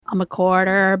I'm a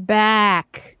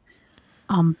quarterback.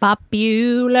 I'm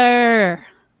popular.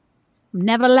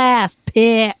 Never last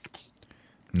picked.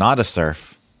 Not a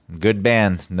Surf. Good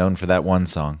band, known for that one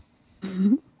song.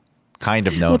 Kind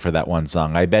of known for that one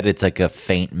song. I bet it's like a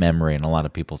faint memory in a lot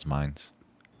of people's minds.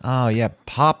 Oh, yeah,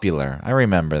 Popular. I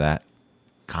remember that.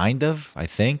 Kind of, I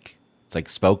think. It's like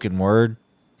spoken word.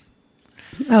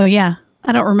 Oh, yeah.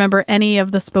 I don't remember any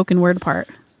of the spoken word part.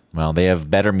 Well, they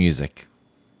have better music.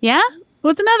 Yeah?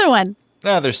 What's another one?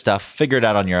 Other stuff. Figure it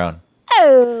out on your own.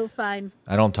 Oh, fine.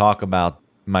 I don't talk about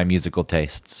my musical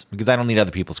tastes because I don't need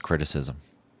other people's criticism.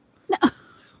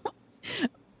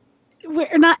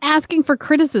 We're not asking for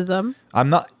criticism. I'm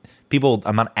not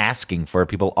asking for it.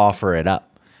 People offer it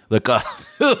up. Like,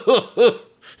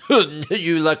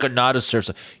 you like a not a Surf.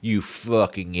 You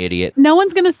fucking idiot. No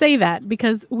one's going to say that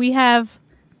because we have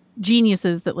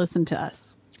geniuses that listen to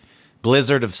us.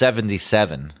 Blizzard of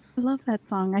 77. I love that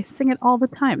song. I sing it all the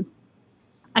time.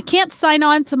 I can't sign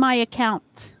on to my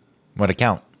account. What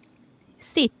account?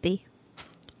 City.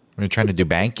 Are you trying to do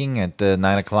banking at 9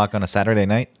 o'clock on a Saturday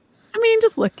night? I mean,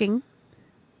 just looking.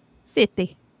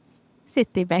 City.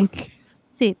 Citibank.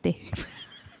 City.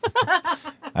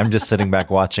 I'm just sitting back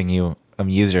watching you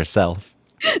amuse yourself.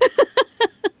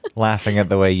 Laughing at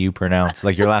the way you pronounce.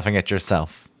 Like you're laughing at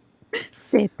yourself.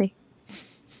 City.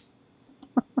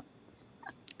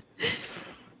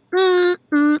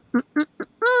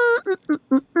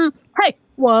 Hey,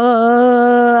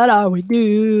 what are we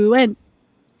doing?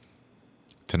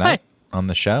 Tonight on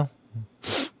the show?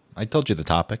 I told you the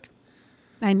topic.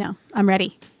 I know. I'm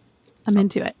ready. I'm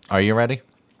into it. Are you ready?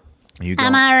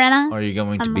 Am I ready? Are you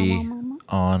going to be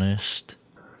honest?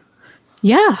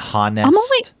 Yeah.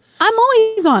 Honest? I'm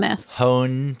always honest.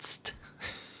 Honest?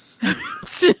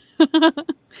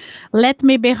 Let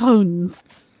me be honest.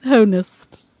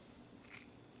 Honest.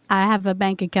 I have a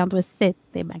bank account with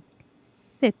Citibank.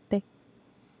 City.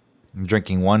 I'm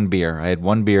drinking one beer. I had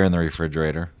one beer in the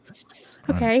refrigerator.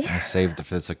 Okay. I saved it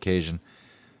for this occasion.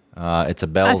 It's a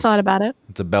Bell's. I thought about it.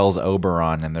 It's a Bell's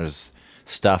Oberon, and there's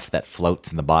stuff that floats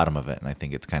in the bottom of it, and I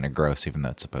think it's kind of gross, even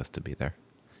though it's supposed to be there.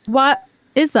 What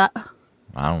is that?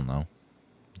 I don't know.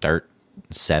 Dirt,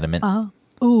 sediment. Oh,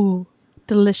 ooh,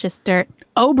 delicious dirt.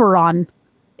 Oberon.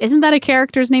 Isn't that a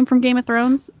character's name from Game of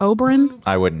Thrones? Oberyn?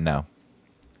 I wouldn't know.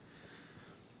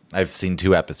 I've seen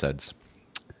 2 episodes.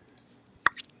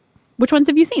 Which ones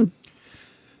have you seen?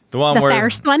 The one The where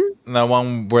first one? the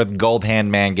one where the gold hand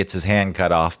man gets his hand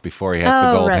cut off before he has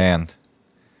the gold right. hand.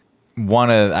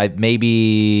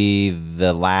 Maybe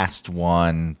the last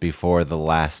one before the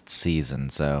last season.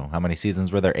 So how many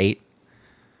seasons were there? 8?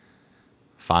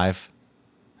 5?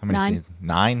 How many 9. seasons?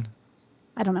 9?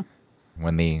 I don't know.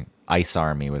 When the Ice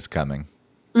Army was coming.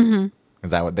 Mm-hmm.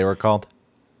 Is that what they were called?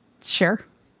 Sure.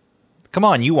 Come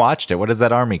on, you watched it. What is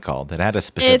that army called? It had a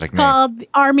specific It's name. called the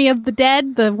Army of the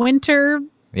Dead, the Winter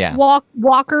Yeah.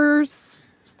 Walkers,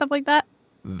 stuff like that.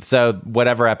 So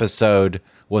whatever episode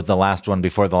was the last one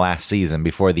before the last season,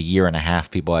 before the year and a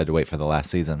half people had to wait for the last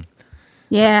season.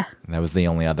 Yeah. That was the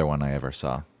only other one I ever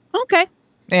saw. Okay.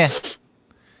 Eh,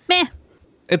 Meh.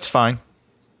 it's fine.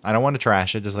 I don't want to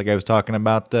trash it, just like I was talking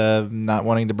about not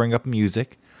wanting to bring up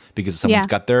music because someone's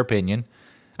got their opinion.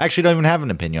 I actually don't even have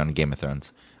an opinion on Game of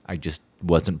Thrones. I just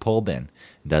wasn't pulled in.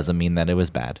 Doesn't mean that it was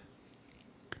bad.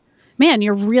 Man,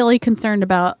 you're really concerned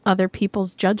about other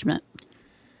people's judgment.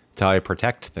 It's how I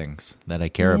protect things that I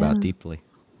care about deeply.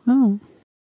 Oh.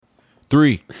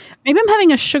 3. Maybe I'm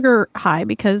having a sugar high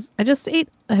because I just ate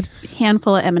a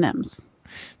handful of M&Ms.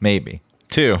 Maybe.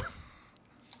 2.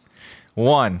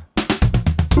 1.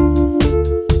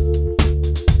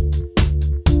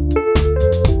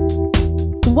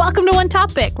 Welcome to One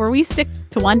Topic, where we stick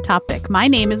to one topic. My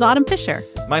name is Autumn Fisher.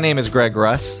 My name is Greg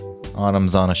Russ.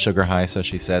 Autumn's on a sugar high, so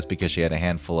she says, because she had a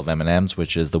handful of M&Ms,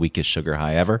 which is the weakest sugar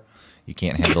high ever. You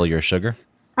can't handle your sugar.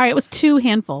 All right, it was 2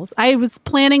 handfuls. I was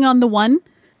planning on the one,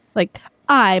 like,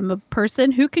 I'm a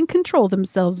person who can control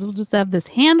themselves. We'll just have this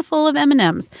handful of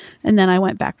M&Ms. And then I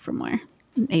went back for more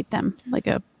and ate them like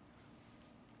a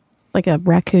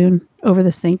raccoon over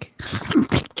the sink.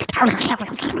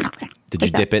 Did you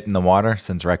dip it in the water,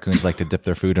 since raccoons like to dip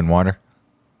their food in water?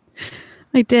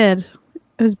 I did.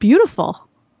 It was beautiful.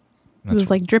 It was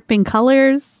like dripping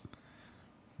colors.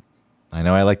 I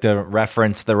know I like to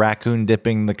reference the raccoon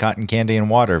dipping the cotton candy in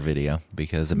water video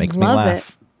because it makes me laugh.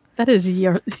 It. That is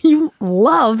you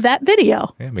love that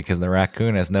video. Yeah, because the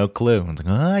raccoon has no clue. It's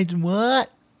like,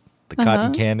 what? The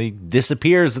cotton candy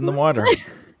disappears in the water,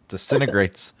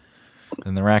 disintegrates,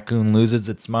 and the raccoon loses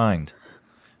its mind.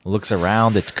 looks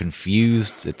around, it's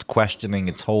confused, it's questioning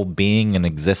its whole being and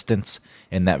existence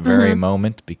in that very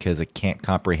moment because it can't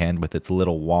comprehend with its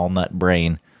little walnut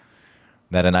brain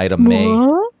that an item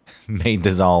may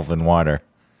dissolve in water.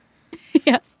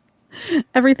 Yeah.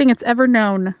 Everything it's ever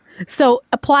known. So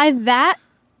apply that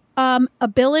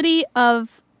ability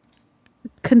of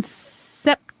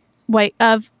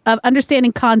of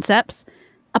understanding concepts.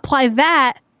 Apply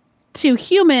that to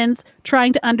humans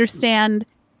trying to understand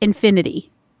infinity.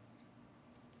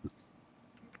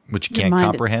 Which you can't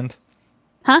comprehend?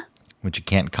 Huh? Which you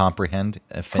can't comprehend?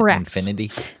 Correct.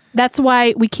 Infinity? That's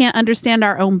why we can't understand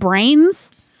our own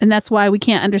brains. And that's why we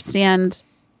can't understand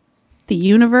the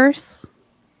universe.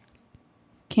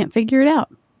 Can't figure it out.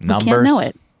 Numbers. We can't know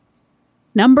it.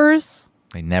 Numbers.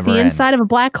 They never The end. inside of a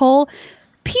black hole.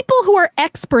 People who are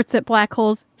experts at black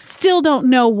holes still don't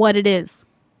know what it is.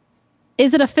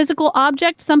 Is it a physical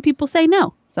object? Some people say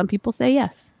no. Some people say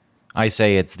yes. I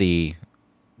say it's the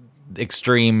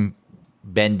extreme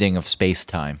bending of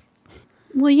space-time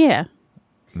Well, yeah.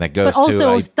 that goes But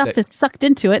also to... stuff is sucked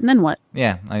into it, and then what?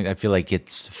 Yeah, I feel like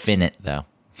it's finite, though.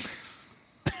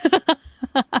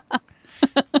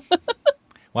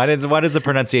 Why does the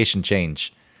pronunciation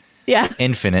change? Yeah.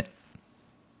 Infinite.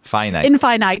 Finite.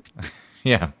 Infinite.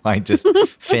 Yeah, I just...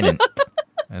 finite.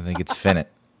 I think it's finite.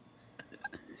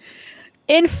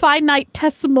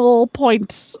 Infinitesimal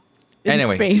point in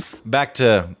Anyway, space. back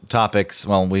to topics.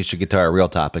 Well, we should get to our real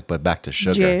topic, but back to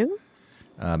sugar. Juice.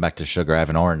 Back to sugar. I have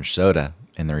an orange soda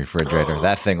in the refrigerator.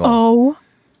 That thing will... Oh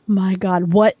my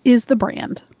God. What is the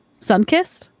brand?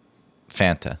 Sunkissed?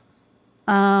 Fanta.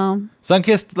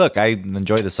 Sunkissed, look, I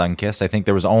enjoy the Sunkissed. I think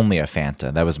there was only a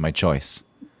Fanta. That was my choice.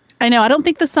 I know. I don't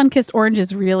think the Sunkissed orange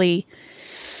is really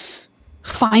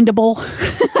findable.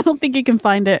 I don't think you can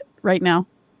find it right now.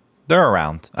 They're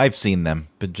around. I've seen them,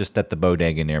 but just at the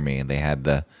bodega near me, they had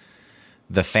the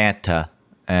Fanta,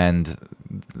 and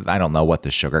I don't know what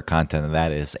the sugar content of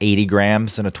that is. 80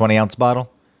 grams in a 20-ounce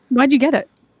bottle. Why'd you get it?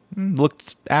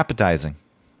 Looked appetizing.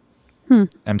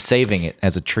 I'm saving it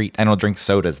as a treat. I don't drink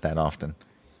sodas that often.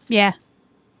 Yeah.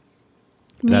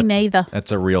 Me neither.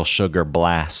 That's a real sugar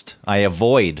blast. I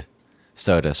avoid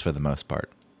sodas for the most part.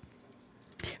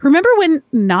 Remember when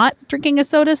not drinking a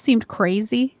soda seemed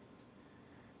crazy?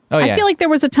 Oh, yeah. I feel like there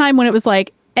was a time when it was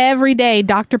like every day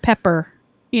Dr. Pepper.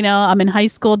 You know, I'm in high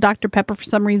school. Dr. Pepper, for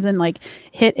some reason, like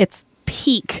hit its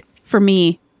peak for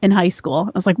me in high school.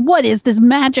 I was like, what is this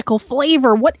magical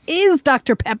flavor? What is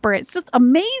Dr. Pepper? It's just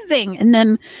amazing. And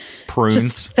then Prunes.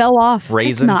 just fell off.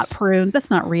 Raisins. It's not prunes.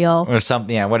 That's not real. Or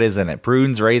something. Yeah, what is in it?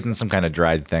 Prunes, raisins, some kind of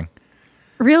dried thing.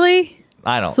 Really?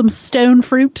 I don't. Some stone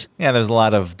fruit? Yeah, there's a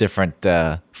lot of different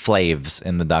flavs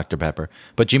in the Dr. Pepper.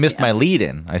 But you missed my lead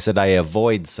in. I said I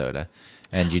avoid soda.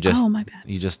 And you just, Oh, my bad.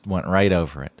 You just went right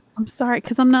over it. I'm sorry,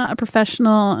 because I'm not a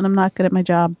professional and I'm not good at my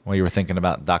job. Well, you were thinking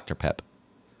about Dr. Pep.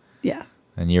 Yeah.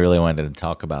 And you really wanted to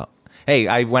talk about.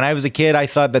 Hey, when I was a kid, I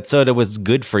thought that soda was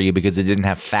good for you because it didn't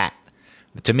have fat.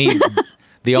 To me,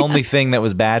 the only thing that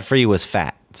was bad for you was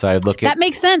fat. So I would look at That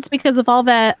makes sense because of all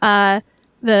that,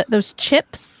 those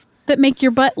chips that make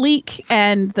your butt leak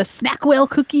and the snack whale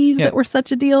cookies that were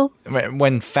such a deal.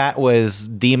 when fat was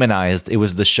demonized, it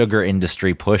was the sugar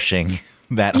industry pushing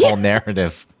that whole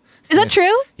narrative. Is that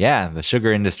true? Yeah, the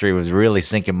sugar industry was really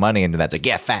sinking money into that. It's like,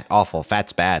 yeah, fat, awful.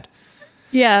 Fat's bad.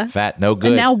 Yeah. Fat, no good.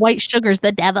 And now white sugar's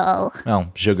the devil.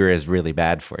 Well, sugar is really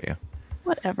bad for you.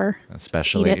 Whatever.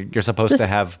 Especially, you're supposed to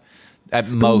have at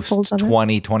spoonfuls most of it.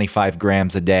 20, 25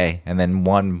 grams a day. And then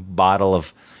one bottle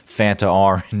of Fanta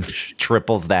Orange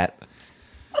triples that.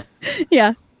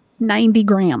 Yeah. 90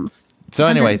 grams. So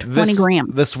anyway, 120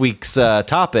 grams. this week's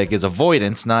topic is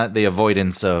avoidance, not the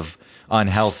avoidance of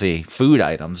unhealthy food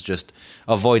items, just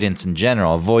avoidance in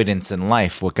general, avoidance in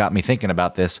life. What got me thinking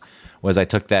about this was I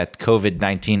took that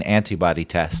COVID-19 antibody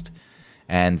test,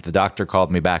 and the doctor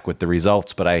called me back with the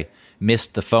results, but I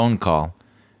missed the phone call,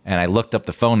 and I looked up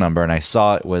the phone number, and I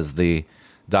saw it was the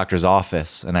doctor's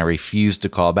office, and I refused to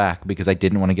call back because I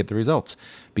didn't want to get the results.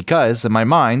 Because in my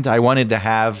mind, I wanted to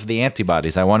have the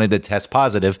antibodies. I wanted to test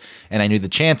positive, and I knew the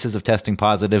chances of testing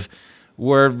positive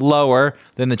were lower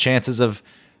than the chances of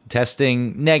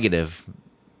testing negative.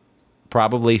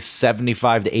 Probably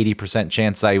 75 to 80%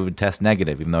 chance I would test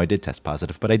negative, even though I did test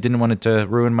positive. But I didn't want it to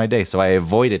ruin my day, so I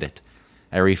avoided it.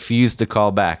 I refused to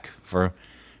call back for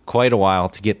quite a while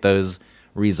to get those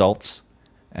results.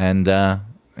 And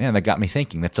that got me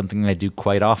thinking. That's something I do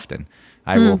quite often.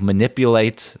 I will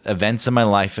manipulate events in my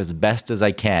life as best as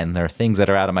I can. There are things that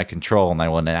are out of my control, and I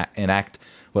will enact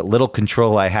what little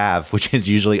control I have, which is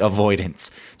usually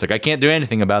avoidance. It's like, I can't do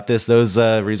anything about this. Those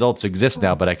results exist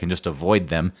now, but I can just avoid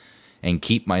them. and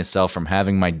keep myself from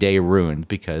having my day ruined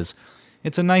because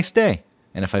it's a nice day.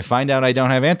 And if I find out I don't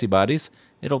have antibodies,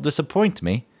 it'll disappoint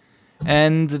me.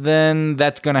 And then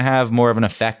that's going to have more of an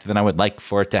effect than I would like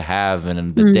for it to have.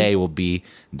 And the day will be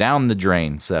down the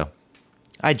drain. So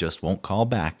I just won't call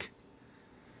back.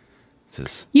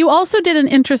 You also did an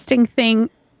interesting thing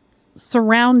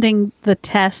surrounding the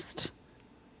test,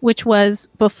 which was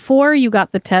before you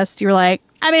got the test, you're like,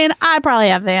 I mean, I probably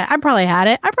had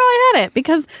it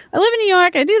because I live in New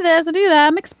York. I do this, I do that.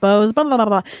 I'm exposed, blah, blah, blah,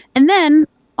 blah. And then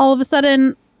all of a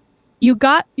sudden you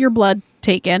got your blood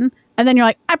taken and then you're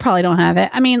like, I probably don't have it.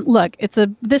 I mean, look, it's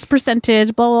this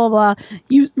percentage, blah, blah, blah.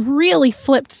 You really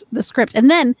flipped the script.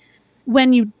 And then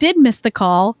when you did miss the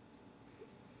call,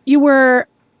 you were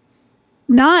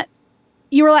like,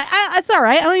 it's all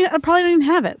right. I probably don't even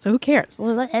have it. So who cares?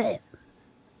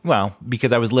 Well,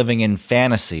 because I was living in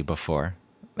fantasy before.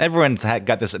 Everyone's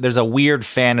got this. There's a weird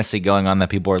fantasy going on that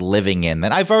people are living in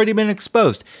that I've already been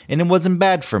exposed, and it wasn't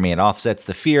bad for me. It offsets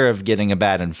the fear of getting a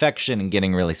bad infection and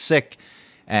getting really sick.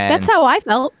 And that's how I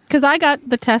felt because I got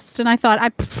the test and I thought I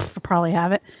probably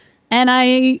have it, and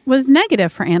I was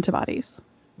negative for antibodies.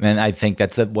 And I think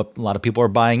that's what a lot of people are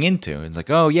buying into. It's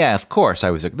like, oh yeah, of course. I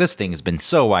was like, this thing has been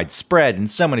so widespread, and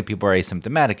so many people are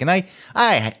asymptomatic, and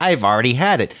I've already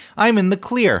had it. I'm in the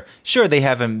clear. Sure, they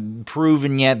haven't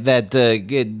proven yet that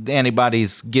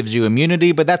antibodies gives you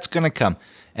immunity, but that's gonna come.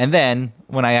 And then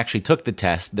when I actually took the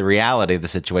test, the reality of the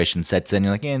situation sets in.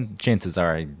 You're like, chances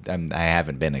are I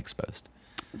haven't been exposed.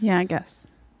 Yeah, I guess.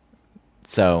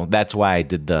 So that's why I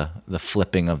did the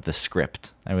flipping of the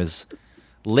script. I was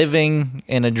living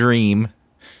in a dream,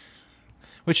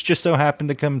 which just so happened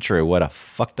to come true. What a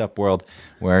fucked up world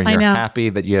where you're happy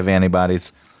that you have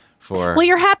antibodies for. Well,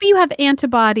 you're happy you have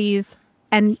antibodies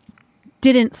and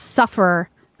didn't suffer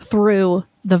through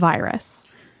the virus.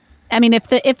 I mean, if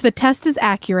the test is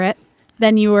accurate,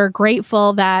 then you are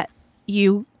grateful that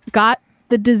you got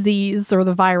the disease or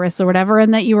the virus or whatever,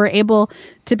 and that you were able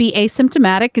to be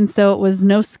asymptomatic, and so it was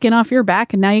no skin off your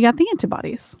back, and now you got the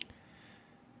antibodies.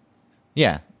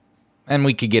 Yeah. And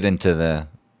we could get into the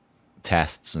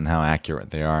tests and how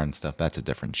accurate they are and stuff. That's a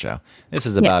different show. This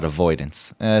is about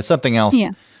avoidance. Something else.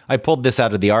 Yeah. I pulled this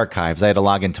out of the archives. I had to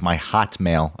log into my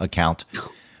Hotmail account,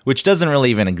 which doesn't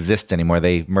really even exist anymore.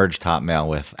 They merged Hotmail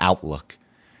with Outlook.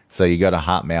 So you go to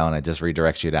Hotmail and it just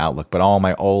redirects you to Outlook. But all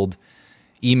my old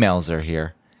emails are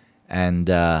here. And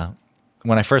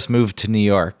when I first moved to New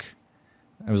York,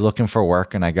 I was looking for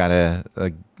work and I got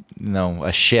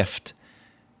a shift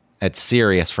at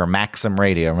Sirius for Maxim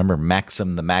Radio. Remember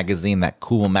Maxim, the magazine, that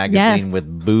cool magazine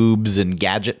with boobs and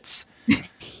gadgets?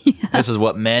 Yeah. This is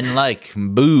what men like,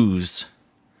 booze.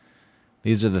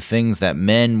 These are the things that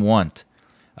men want.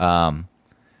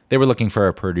 They were looking for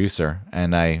a producer,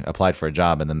 and I applied for a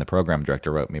job, and then the program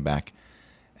director wrote me back.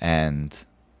 And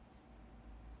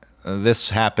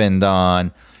this happened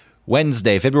on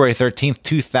Wednesday, February 13th,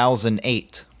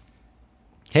 2008.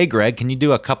 Hey, Greg, can you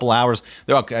do a couple hours?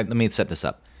 Let me set this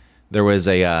up. There was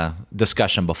a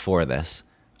discussion before this.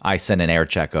 I sent an air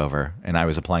check over, and I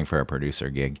was applying for a producer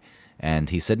gig. And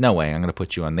he said, no way, I'm going to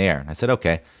put you on the air. And I said,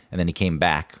 okay. And then he came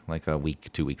back like a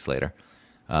week, 2 weeks later.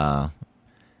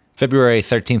 February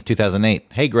 13th,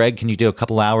 2008. Hey, Greg, can you do a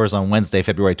couple hours on Wednesday,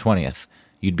 February 20th?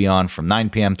 You'd be on from 9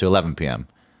 p.m. to 11 p.m.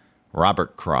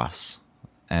 Robert Cross.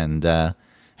 And I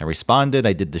responded.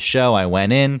 I did the show. I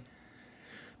went in.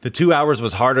 The 2 hours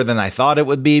was harder than I thought it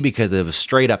would be because it was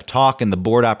straight up talk, and the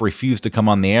board op refused to come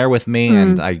on the air with me.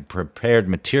 And I prepared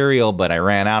material, but I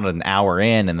ran out an hour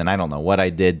in, and then I don't know what I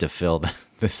did to fill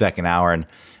the second hour. And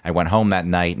I went home that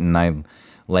night, and I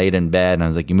laid in bed, and I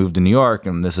was like, you moved to New York,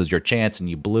 and this is your chance, and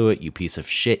you blew it, you piece of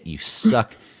shit, you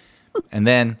suck. And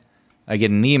then I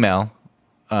get an email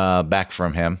back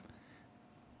from him.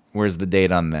 Where's the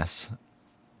date on this?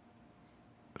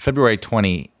 February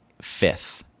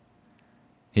 25th.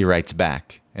 He writes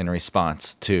back in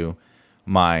response to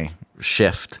my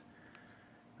shift.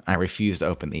 I refused to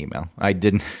open the email. I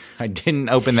didn't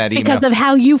open that email. Because of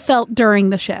how you felt during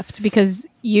the shift, because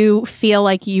you feel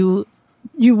like you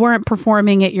weren't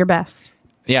performing at your best.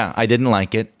 Yeah, I didn't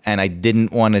like it, and I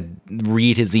didn't want to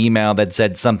read his email that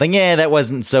said something, that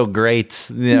wasn't so great.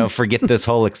 Forget this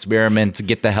whole experiment.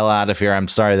 Get the hell out of here. I'm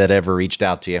sorry that I ever reached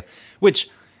out to you. Which,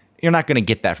 you're not going to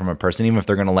get that from a person. Even if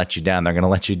they're going to let you down, they're going to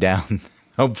let you down.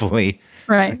 Hopefully,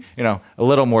 right. A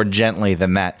little more gently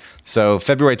than that. So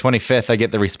February 25th, I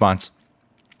get the response.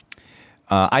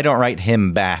 I don't write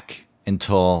him back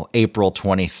until April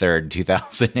 23rd,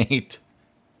 2008.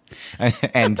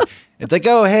 And it's like,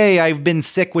 oh, hey, I've been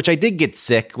sick, which I did get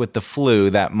sick with the flu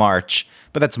that March,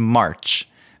 but that's March.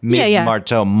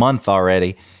 mid-March, a month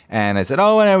already. And I said,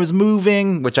 oh, and I was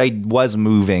moving, which I was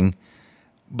moving.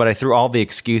 But I threw all the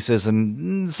excuses,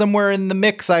 and somewhere in the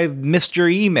mix, I missed your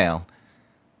email.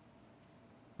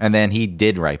 And then he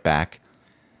did write back.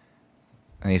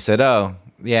 And he said, oh,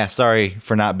 yeah, sorry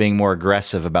for not being more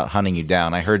aggressive about hunting you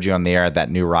down. I heard you on the air at that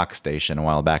new rock station a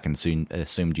while back and soon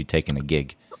assumed you'd taken a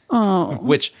gig. Oh.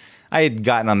 Which I had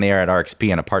gotten on the air at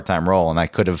RXP in a part-time role, and I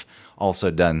could have also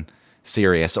done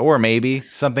Sirius. Or maybe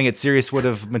something at Sirius would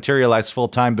have materialized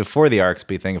full-time before the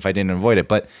RXP thing if I didn't avoid it.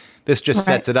 But this just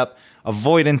sets it up.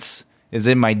 Avoidance is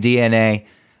in my DNA.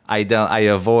 I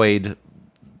avoid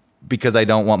because I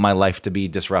don't want my life to be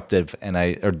disrupted, and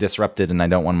I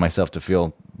don't want myself to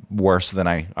feel worse than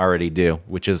I already do,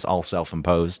 which is all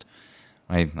self-imposed.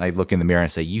 I look in the mirror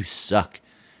and say, you suck.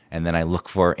 And then I look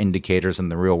for indicators in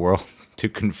the real world to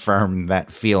confirm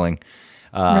that feeling.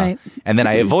 And then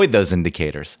I avoid those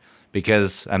indicators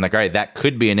because I'm like, all right, that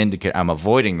could be an indicator. I'm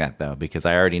avoiding that, though, because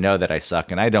I already know that I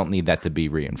suck, and I don't need that to be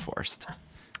reinforced.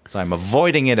 So I'm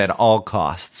avoiding it at all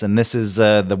costs. And this is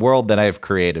the world that I've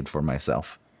created for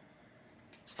myself.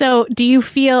 So do you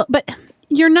feel, but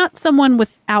you're not someone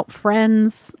without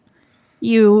friends.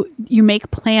 You make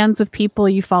plans with people,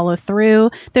 you follow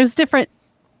through. There's different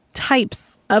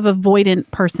types of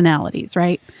avoidant personalities,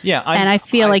 right? Yeah. And I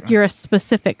feel like you're a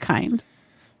specific kind.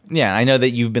 Yeah, I know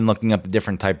that you've been looking up the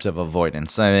different types of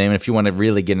avoidance. I mean, if you want to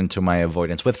really get into my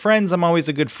avoidance. With friends, I'm always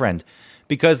a good friend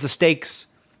because the stakes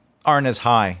aren't as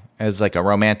high as like a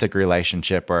romantic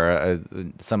relationship or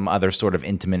some other sort of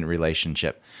intimate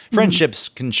relationship. Friendships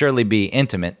can surely be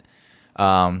intimate,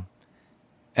 and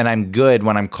I'm good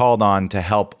when I'm called on to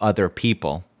help other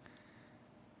people.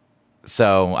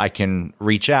 So I can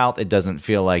reach out. It doesn't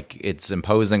feel like it's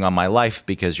imposing on my life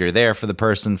because you're there for the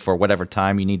person for whatever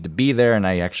time you need to be there, and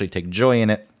I actually take joy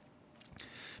in it.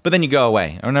 But then you go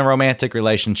away. In a romantic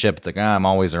relationship, it's like, I'm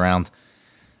always around.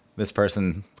 This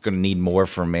person is going to need more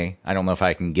from me. I don't know if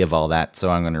I can give all that, so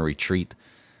I'm going to retreat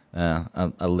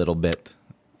a little bit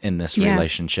in this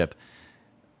relationship.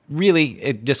 Really,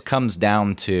 it just comes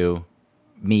down to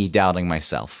me doubting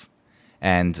myself.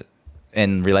 And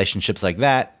in relationships like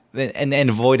that, and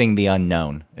avoiding the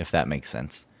unknown, if that makes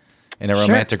sense. In a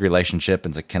romantic relationship,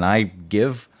 it's like, can I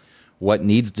give what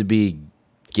needs to be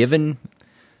given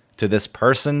to this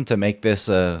person to make this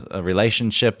a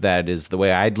relationship that is the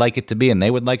way I'd like it to be and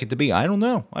they would like it to be? I don't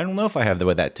know. I don't know if I have the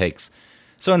way that takes.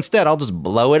 So instead, I'll just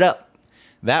blow it up.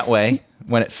 That way,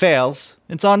 when it fails,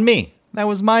 it's on me. That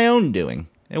was my own doing.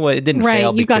 It didn't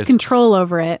fail because... Right, you got control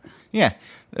over it. Yeah.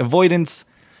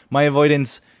 My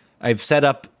avoidance, I've set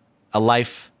up a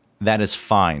life that is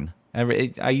fine.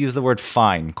 I use the word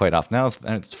fine quite often. Now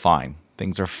it's fine.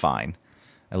 Things are fine.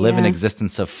 I live an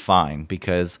existence of fine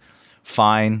because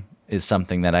fine is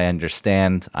something that I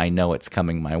understand. I know it's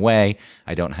coming my way.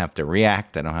 I don't have to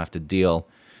react. I don't have to deal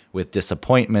with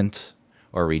disappointment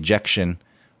or rejection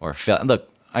or fail. Look,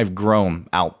 I've grown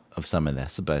out of some of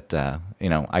this, but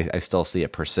I still see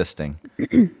it persisting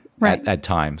at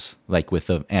times, like with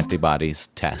the antibodies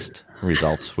test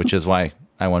results, which is why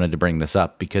I wanted to bring this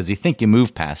up, because you think you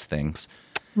move past things.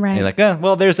 Right. You're like,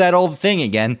 well, there's that old thing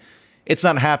again. It's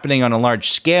not happening on a large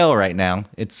scale right now.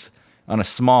 It's on a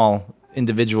small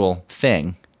individual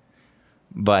thing,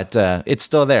 but it's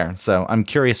still there. So I'm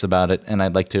curious about it, and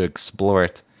I'd like to explore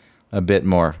it a bit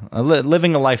more.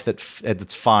 Living a life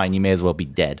that's fine, you may as well be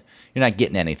dead. You're not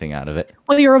getting anything out of it.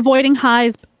 Well, you're avoiding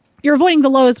highs. You're avoiding the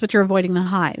lows, but you're avoiding the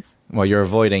highs. Well, you're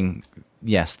avoiding,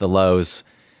 yes, the lows.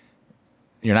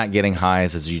 You're not getting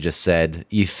highs, as you just said.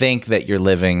 You think that you're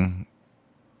living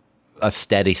a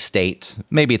steady state.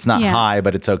 Maybe it's not high,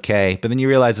 but it's okay. But then you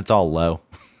realize it's all low.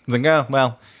 It's like, oh,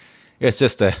 well, it's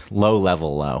just a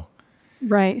low-level low.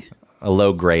 Right. A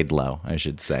low-grade low, I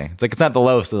should say. It's like it's not the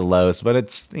lowest of the lows, but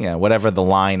it's, whatever the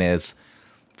line is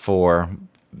for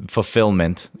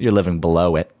fulfillment, you're living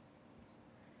below it.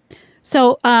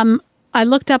 So I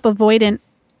looked up avoidant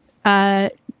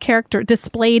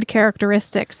displayed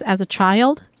characteristics as a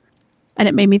child, and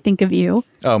it made me think of you.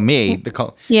 Oh, me?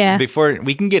 Yeah. Before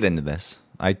we can get into this,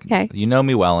 you know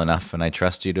me well enough, and I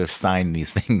trust you to assign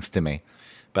these things to me.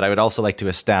 But I would also like to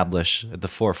establish at the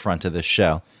forefront of this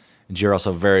show, and you're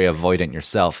also very avoidant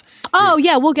yourself. Oh,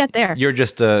 yeah, we'll get there. You're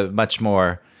just a much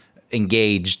more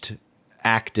engaged,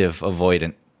 active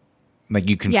avoidant. Like,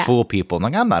 you can fool people. I'm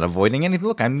like, I'm not avoiding anything.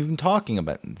 Look, I'm even talking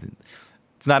about it.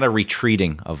 It's not a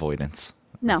retreating avoidance.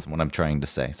 No. That's what I'm trying to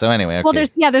say. So anyway, okay.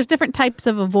 Well, there's different types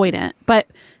of avoidant, but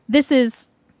this is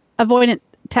avoidant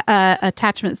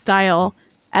attachment style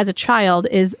as a child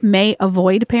is may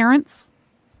avoid parents,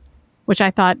 which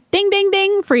I thought, ding, ding,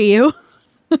 ding for you.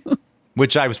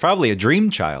 Which I was probably a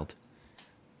dream child.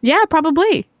 Yeah,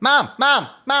 probably. Mom,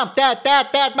 dad,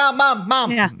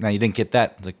 mom. Yeah. Now you didn't get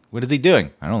that. It's like, what is he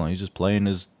doing? I don't know. He's just playing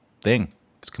his thing,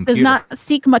 his computer. Does not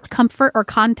seek much comfort or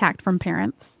contact from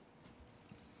parents.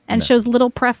 And No. shows little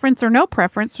preference or no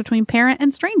preference between parent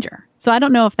and stranger. So I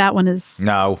don't know if that one is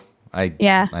No, I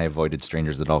Yeah. I avoided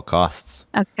strangers at all costs.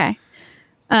 okay.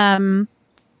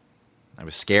 I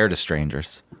was scared of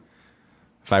strangers.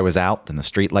 If I was out and the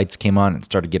street lights came on and it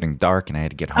started getting dark and I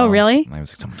had to get home. Oh, really? I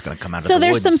was like, someone's going to come out of So the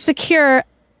there's woods. some secure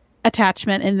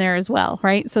attachment in there as well,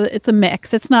 right? So it's a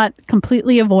mix. It's not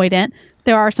completely avoidant.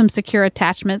 There are some secure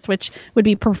attachments, which would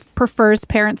be prefers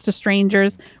parents to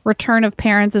strangers. Return of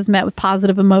parents is met with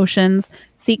positive emotions.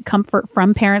 Seek comfort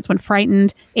from parents when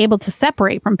frightened. Able to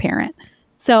separate from parent.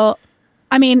 So,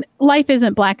 I mean, life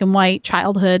isn't black and white.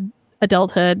 Childhood,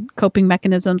 adulthood, coping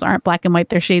mechanisms aren't black and white.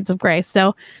 They're shades of gray.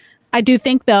 So I do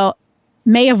think, though,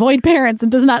 may avoid parents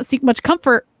and does not seek much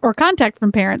comfort or contact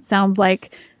from parents sounds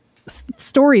like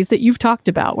stories that you've talked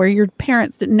about where your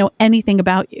parents didn't know anything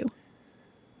about you.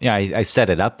 Yeah, I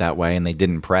set it up that way and they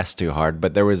didn't press too hard.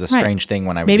 But there was a strange thing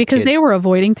when I was Maybe a kid. because they were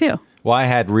avoiding too. Well, I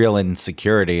had real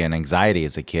insecurity and anxiety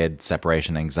as a kid,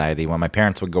 separation anxiety. When my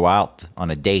parents would go out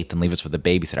on a date and leave us with a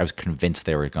babysitter, I was convinced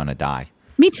they were going to die.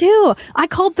 Me too. I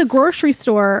called the grocery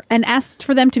store and asked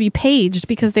for them to be paged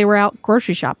because they were out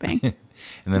grocery shopping.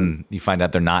 And then you find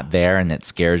out they're not there and it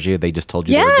scares you. They just told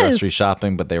you they were Yes. grocery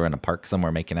shopping, but they were in a park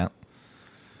somewhere making out.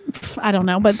 I don't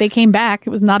know, but they came back. It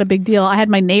was not a big deal. I had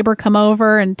my neighbor come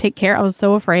over and take care. I was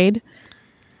so afraid.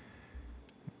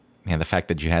 Yeah, the fact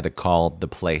that you had to call the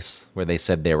place where they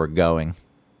said they were going.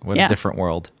 What Yeah. a different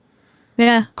world.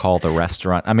 Yeah. Call the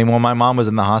restaurant. I mean, when my mom was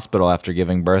in the hospital after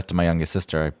giving birth to my youngest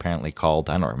sister, I apparently called,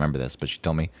 I don't remember this, but she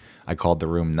told me I called the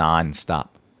room nonstop.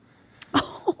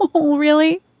 Oh,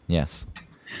 really? Yes.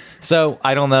 So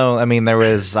I don't know. I mean, there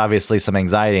was obviously some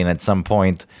anxiety, and at some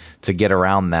point to get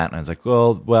around that, and I was like,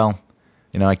 well,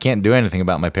 you know, I can't do anything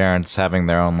about my parents having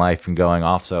their own life and going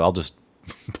off, so I'll just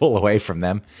pull away from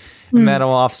them. And that'll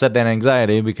offset that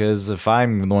anxiety because if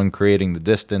I'm the one creating the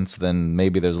distance, then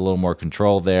maybe there's a little more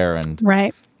control there. And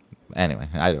Right. anyway,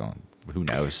 I don't. Who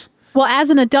knows? Well, as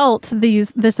an adult,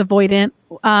 this avoidant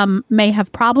may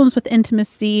have problems with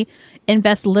intimacy,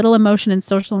 invest little emotion in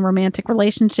social and romantic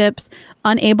relationships,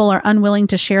 unable or unwilling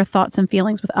to share thoughts and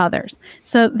feelings with others.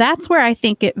 So that's where I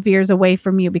think it veers away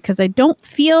from you because I don't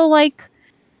feel like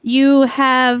you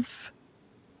have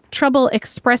trouble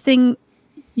expressing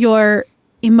your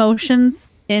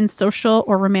emotions in social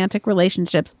or romantic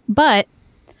relationships. But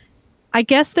I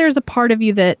guess there's a part of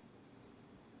you that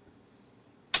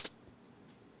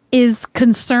is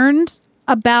concerned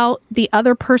about the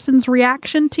other person's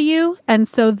reaction to you. And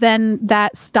so then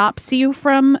that stops you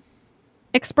from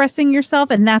expressing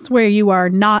yourself. And that's where you are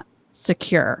not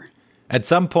secure. At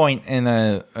some point in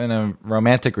a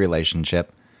romantic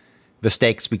relationship, the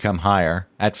stakes become higher.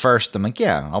 At first, I'm like,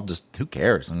 yeah, who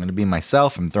cares? I'm going to be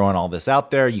myself. I'm throwing all this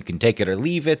out there. You can take it or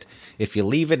leave it. If you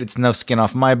leave it, it's no skin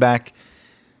off my back.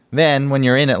 Then when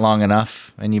you're in it long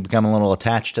enough and you become a little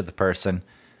attached to the person,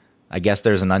 I guess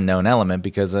there's an unknown element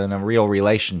because in a real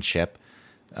relationship,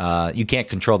 you can't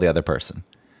control the other person.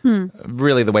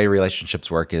 Really, the way relationships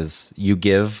work is you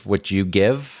give what you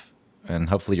give, and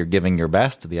hopefully you're giving your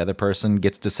best. The other person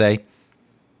gets to say,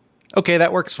 okay,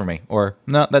 that works for me, or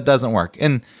no, that doesn't work.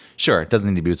 And sure, it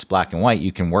doesn't need to be black and white.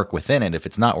 You can work within it if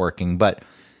it's not working, but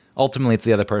ultimately it's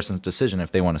the other person's decision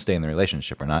if they want to stay in the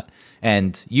relationship or not.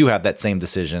 And you have that same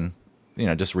decision,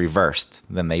 just reversed.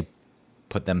 Then they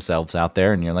put themselves out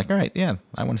there and you're like, all right, yeah,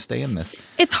 I want to stay in this.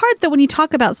 It's hard though when you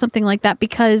talk about something like that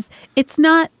because it's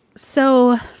not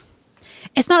so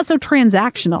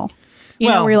transactional. You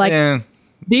know, where you're like,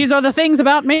 these are the things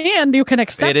about me and you can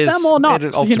accept them or not.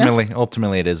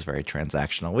 Ultimately, it is very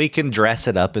transactional. We can dress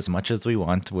it up as much as we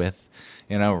want with,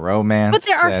 romance. But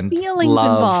there are and feelings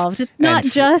love involved. It's not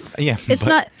just, it's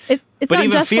not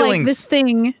even just feelings, like this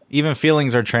thing. Even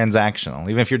feelings are transactional.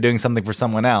 Even if you're doing something for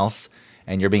someone else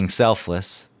and you're being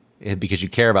selfless because you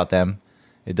care about them,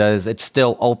 it's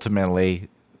still ultimately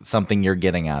something you're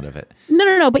getting out of it.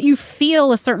 No, but you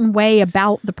feel a certain way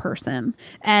about the person.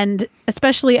 And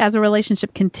especially as a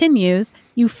relationship continues,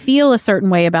 you feel a certain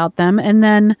way about them. And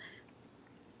then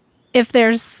if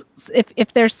there's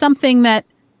something that,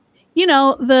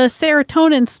 the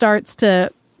serotonin starts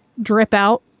to drip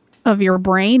out of your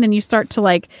brain and you start to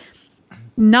like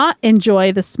not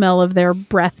enjoy the smell of their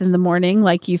breath in the morning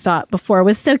like you thought before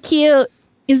was so cute.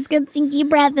 His good stinky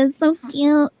breath is so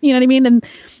cute. You know what I mean? And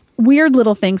weird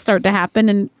little things start to happen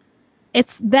and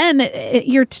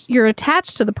you're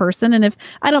attached to the person. And if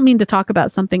I don't mean to talk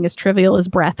about something as trivial as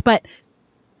breath, but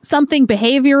something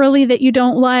behaviorally that you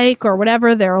don't like or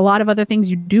whatever. There are a lot of other things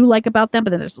you do like about them,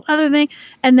 but then there's other thing,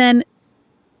 and then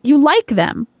you like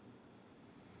them.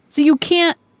 So you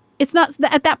can't, it's not,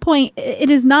 at that point, it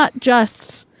is not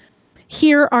just,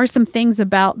 here are some things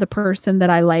about the person that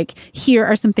I like. Here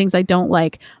are some things I don't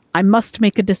like. I must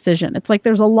make a decision. It's like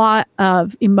there's a lot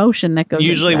of emotion that goes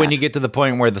Usually into when that. you get to the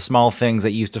point where the small things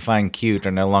that you used to find cute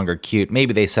are no longer cute,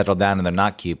 maybe they settle down and they're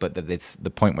not cute, but it's the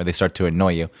point where they start to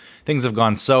annoy you. Things have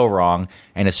gone so wrong,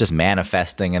 and it's just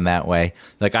manifesting in that way.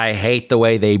 Like, I hate the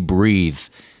way they breathe.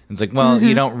 It's like, well,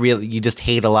 you don't really, you just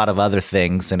hate a lot of other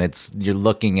things, and you're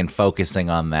looking and focusing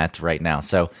on that right now.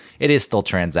 So it is still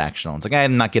transactional. It's like,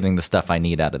 I'm not getting the stuff I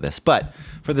need out of this. But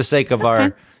for the sake of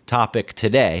our topic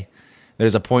today,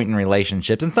 there's a point in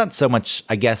relationships. It's not so much,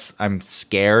 I guess, I'm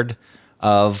scared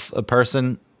of a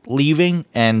person leaving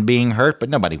and being hurt, but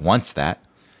nobody wants that.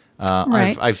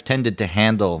 Right. I've tended to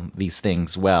handle these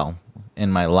things well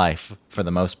in my life for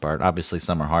the most part. Obviously,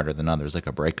 some are harder than others, like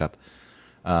a breakup.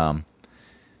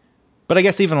 But I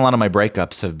guess even a lot of my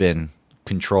breakups have been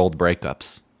controlled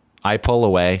breakups. I pull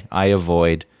away, I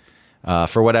avoid,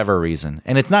 for whatever reason.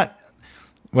 And it's not,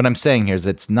 what I'm saying here is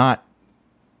it's not,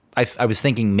 I was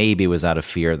thinking maybe it was out of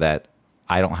fear that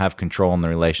I don't have control in the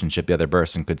relationship. The other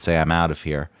person could say I'm out of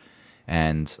here.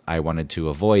 And I wanted to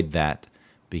avoid that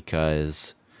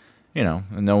because,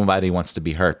 nobody wants to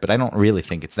be hurt. But I don't really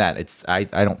think it's that. I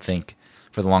don't think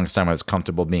for the longest time I was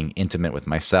comfortable being intimate with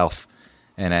myself.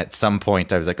 And at some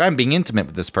point I was like, I'm being intimate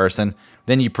with this person.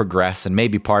 Then you progress, and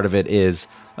maybe part of it is,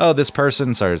 this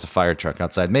person, sorry, there's a fire truck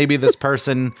outside. Maybe this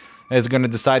person is going to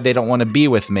decide they don't want to be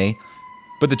with me.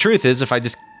 But the truth is, if I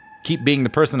just keep being the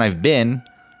person I've been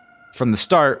from the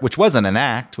start, which wasn't an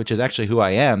act, which is actually who I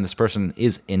am, this person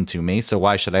is into me, so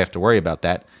why should I have to worry about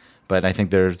that? But I think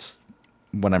there's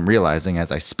what I'm realizing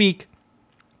as I speak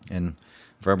and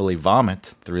verbally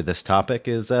vomit through this topic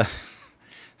is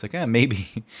it's like,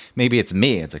 maybe it's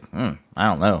me. It's like, I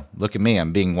don't know. Look at me.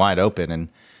 I'm being wide open, and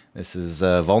this is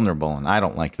vulnerable, and I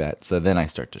don't like that. So then I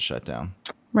start to shut down.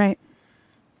 Right.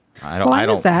 Why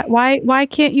is that? Why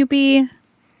can't you be?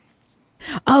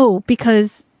 Oh,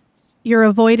 because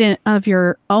you're avoidant of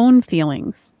your own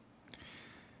feelings.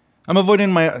 I'm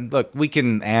avoiding look, we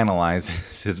can analyze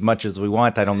this as much as we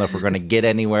want. I don't know if we're going to get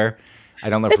anywhere.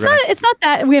 I don't know if it's not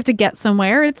that we have to get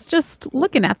somewhere. It's just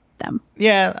looking at them.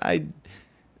 Yeah,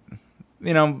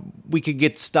 we could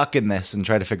get stuck in this and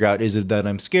try to figure out, is it that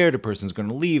I'm scared a person's going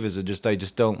to leave? Is it just I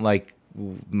just don't like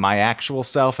my actual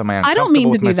self? Am I uncomfortable I don't mean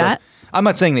with to do myself? that. I'm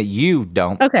not saying that you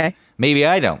don't. Okay. Maybe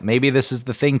I don't. Maybe this is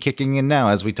the thing kicking in now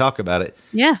as we talk about it.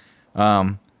 Yeah.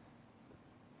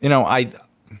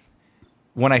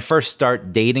 When I first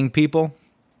start dating people,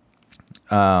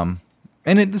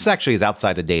 this actually is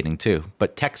outside of dating too,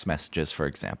 but text messages, for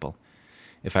example.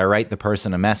 If I write the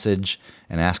person a message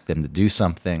and ask them to do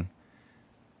something,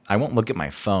 I won't look at my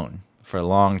phone for a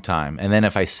long time. And then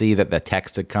if I see that the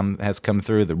text has come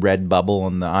through, the red bubble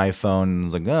on the iPhone,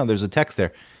 it's like, oh, there's a text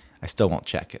there, I still won't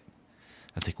check it.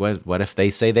 I was like, what if they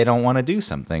say they don't want to do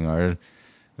something, or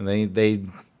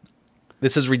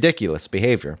this is ridiculous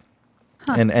behavior.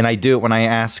 Huh. And I do it when I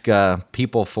ask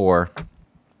people for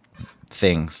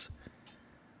things.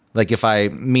 Like if I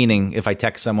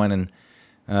text someone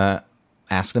and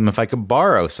ask them if I could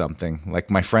borrow something.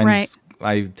 Like my friends, right.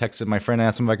 I texted my friend and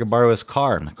asked him if I could borrow his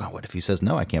car. I'm like, oh, what if he says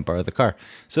no, I can't borrow the car?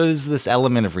 So there's this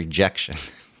element of rejection,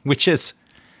 which is,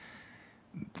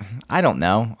 I don't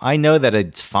know. I know that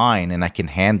it's fine and I can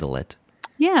handle it.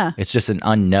 Yeah. It's just an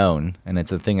unknown, and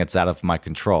it's a thing that's out of my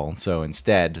control. So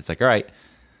instead, it's like, all right,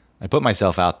 I put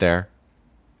myself out there,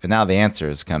 and now the answer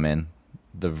has come in.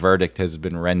 The verdict has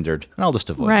been rendered, and I'll just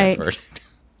avoid that verdict.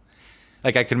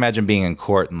 Like, I can imagine being in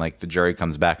court, and, like, the jury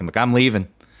comes back, and, like, I'm leaving.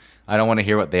 I don't want to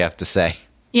hear what they have to say.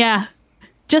 Yeah.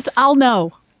 Just, I'll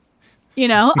know.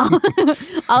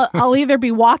 I'll either be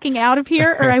walking out of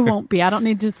here, or I won't be. I don't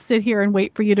need to sit here and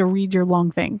wait for you to read your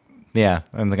long thing. Yeah.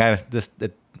 I'm like,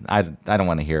 I don't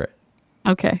want to hear it.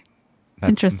 Okay.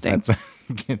 Interesting.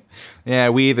 Yeah,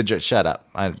 we either just shut up.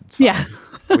 It's fine. Yeah.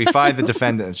 We find the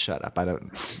defendant and shut up. I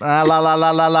don't. La la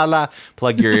la la la la.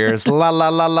 Plug your ears. La la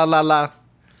la la la la.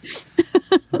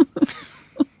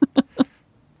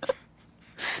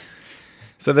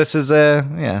 So this is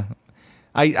I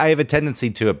have a tendency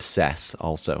to obsess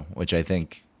also, which I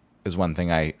think is one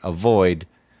thing I avoid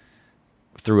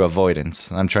through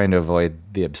avoidance. I'm trying to avoid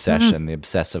the obsession, the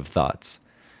obsessive thoughts.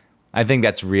 I think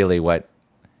that's really what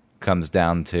comes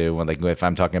down to when, like, if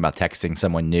I'm talking about texting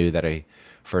someone new that I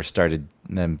first started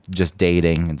just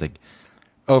dating, it's like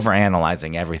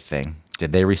overanalyzing everything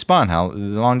Did they respond? How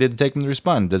long did it take them to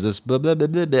respond? Does this blah, blah, blah,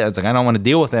 blah, blah. It's like, I don't want to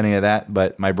deal with any of that,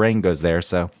 but my brain goes there.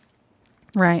 So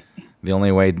Right. the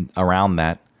only way around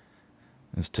that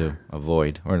is to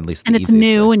avoid, or at least the And it's easiest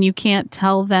new way. and you can't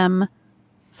tell them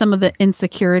some of the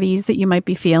insecurities that you might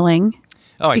be feeling.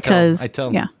 Oh, I because,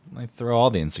 tell, yeah. I throw all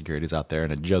the insecurities out there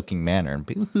in a joking manner, and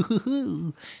people,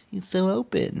 he's so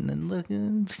open, and look,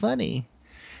 it's funny.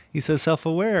 He's so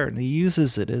self-aware, and he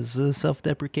uses it as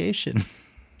self-deprecation.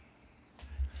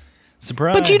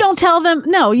 Surprise! But you don't tell them,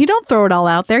 no, you don't throw it all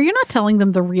out there. You're not telling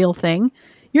them the real thing.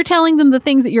 You're telling them the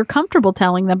things that you're comfortable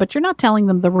telling them, but you're not telling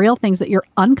them the real things that you're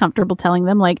uncomfortable telling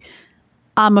them. Like,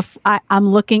 I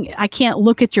can't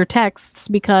look at your texts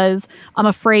because I'm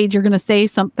afraid you're going to say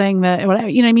something that, whatever,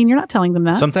 you know what I mean? You're not telling them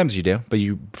that. Sometimes you do, but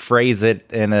you phrase it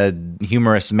in a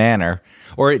humorous manner,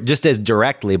 or just as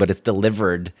directly, but it's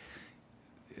delivered,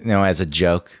 as a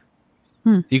joke.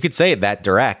 You could say it that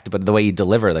direct, but the way you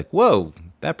deliver, like, whoa,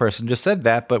 that person just said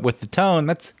that, but with the tone,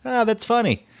 that's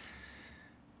funny.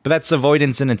 But that's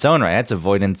avoidance in its own right. That's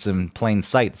avoidance in plain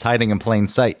sight. It's hiding in plain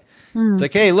sight. It's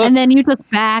like, hey, look. And then you just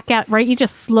back out, right? You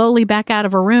just slowly back out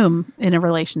of a room in a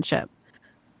relationship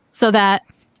so that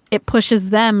it pushes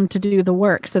them to do the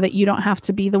work so that you don't have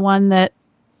to be the one that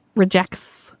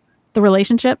rejects the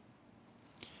relationship.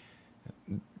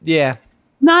 Yeah.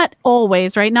 Not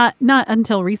always, right? Not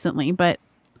until recently, but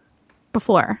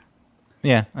before.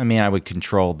 Yeah. I mean, I would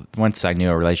control. Once I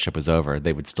knew a relationship was over,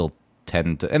 they would still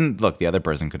tend to. And look, the other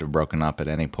person could have broken up at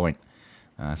any point.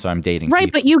 So I'm dating.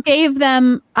 Right, but you gave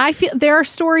them. I feel there are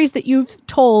stories that you've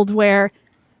told where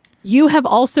you have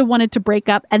also wanted to break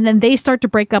up, and then they start to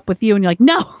break up with you, and you're like,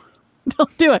 "No,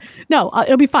 don't do it. No,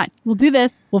 it'll be fine. We'll do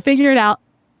this. We'll figure it out."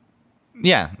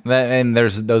 Yeah, and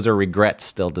those are regrets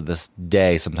still to this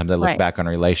day. Sometimes I look back on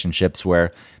relationships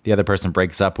where the other person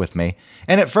breaks up with me,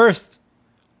 and at first,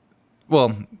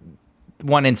 well,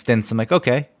 one instance I'm like,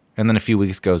 okay, and then a few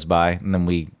weeks goes by, and then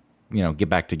we, get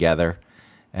back together.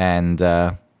 And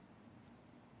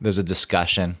there's a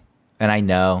discussion, and I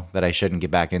know that I shouldn't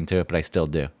get back into it, but I still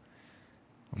do.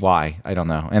 Why? I don't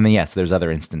know. And then, yes, there's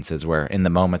other instances where in the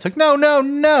moment, it's like,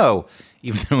 no,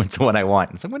 even though it's what I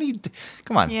want. It's like, what are you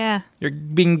come on. Yeah. You're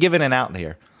being given an out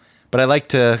here. But I like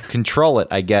to control it,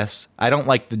 I guess. I don't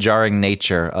like the jarring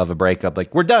nature of a breakup.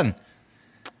 Like, we're done.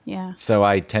 Yeah. So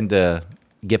I tend to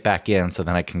get back in so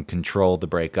then I can control the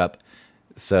breakup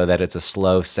so that it's a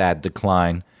slow, sad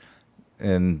decline.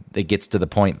 And it gets to the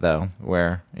point, though,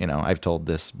 where, I've told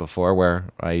this before, where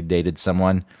I dated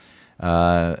someone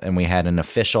and we had an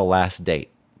official last date.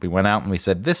 We went out and we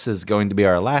said, this is going to be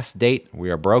our last date.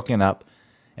 We are broken up.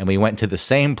 And we went to the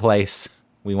same place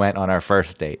we went on our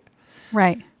first date.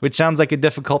 Right. Which sounds like a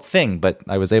difficult thing, but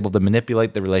I was able to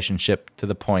manipulate the relationship to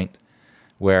the point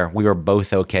where we were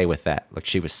both okay with that. Like,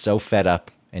 she was so fed up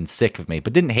and sick of me,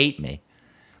 but didn't hate me.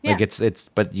 Like, Yeah. it's,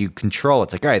 but you control.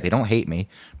 It's like, all right, they don't hate me,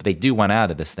 but they do want out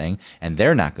of this thing, and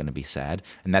they're not going to be sad,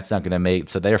 and that's not going to make,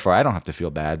 so therefore I don't have to feel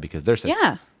bad because they're sad.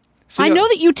 Yeah. See, I know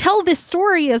that you tell this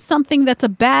story as something that's a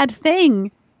bad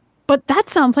thing, but that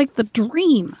sounds like the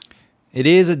dream. it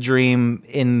is a dream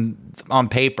on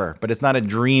paper, but it's not a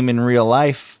dream in real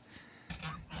life.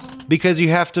 Because you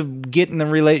have to get in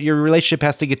your relationship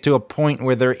has to get to a point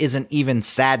where there isn't even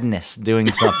sadness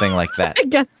doing something like that. I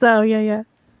guess so. Yeah.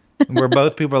 Where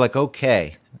both people are like,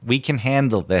 okay, we can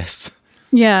handle this.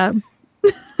 Yeah.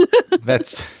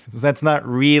 That's not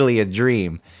really a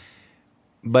dream,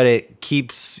 but it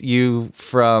keeps you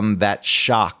from that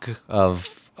shock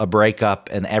of a breakup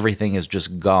and everything is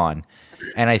just gone.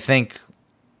 And I think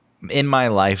in my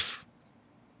life,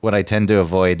 what I tend to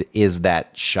avoid is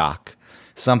that shock.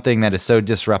 Something that is so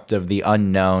disruptive, the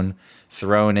unknown,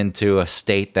 thrown into a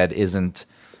state that isn't,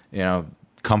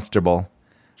 comfortable.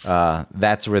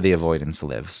 That's where the avoidance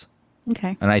lives.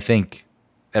 Okay. And I think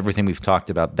everything we've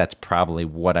talked about, that's probably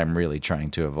what I'm really trying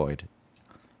to avoid.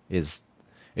 It's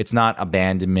not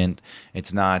abandonment.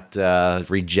 It's not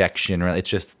rejection. It's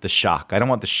just the shock. I don't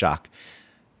want the shock.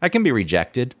 I can be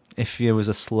rejected if it was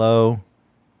a slow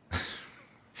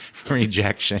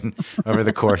rejection over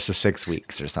the course of 6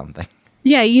 weeks or something.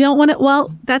 Yeah, you don't want it.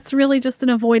 Well, that's really just an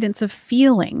avoidance of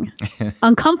feeling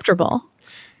uncomfortable.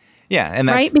 Yeah, and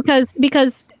that's right,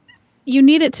 because you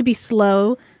need it to be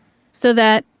slow so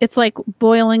that it's like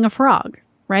boiling a frog,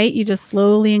 right? You just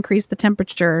slowly increase the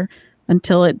temperature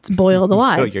until it's boiled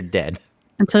alive. until you're dead.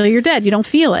 Until you're dead. You don't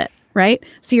feel it, right?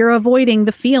 So you're avoiding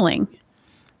the feeling.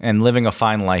 And living a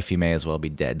fine life, you may as well be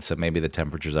dead. So maybe the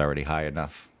temperature's already high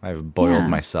enough. I've boiled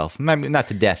myself. Not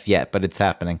to death yet, but it's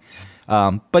happening.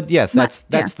 But yeah,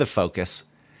 that's the focus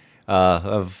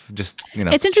of just,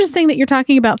 It's interesting that you're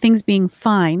talking about things being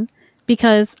fine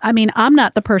because I mean, I'm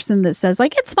not the person that says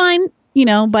like it's fine,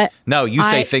 but No, you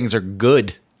say things are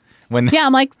good when yeah,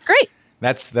 I'm like, great.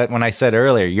 that's that when I said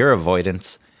earlier, your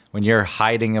avoidance, when you're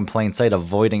hiding in plain sight,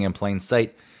 avoiding in plain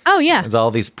sight. Oh yeah. There's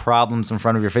all these problems in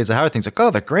front of your face. How are things? Like,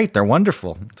 oh, they're great, they're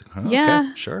wonderful. It's like, oh, Yeah.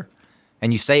 okay, sure.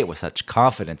 And you say it with such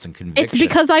confidence and conviction. It's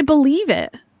because I believe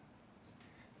it.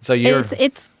 So you're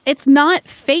It's not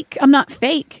fake. I'm not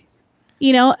fake.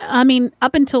 I mean,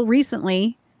 up until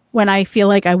recently when I feel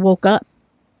like I woke up,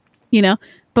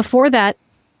 before that,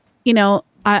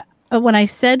 when I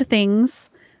said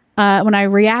things, when I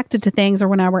reacted to things or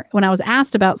when I was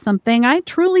asked about something, I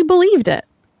truly believed it.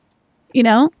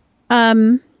 Well,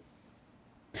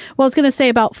 I was going to say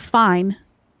about fine.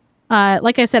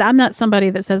 Like I said, I'm not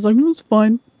somebody that says like, it's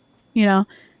fine,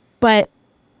 but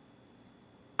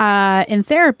in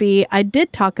therapy, I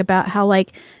did talk about how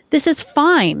like, this is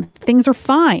fine. Things are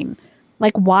fine.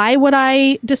 Like, why would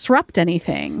I disrupt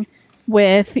anything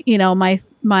with,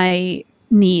 my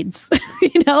needs?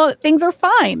 Things are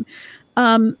fine.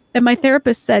 And my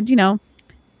therapist said,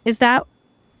 is that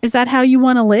how you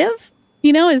want to live?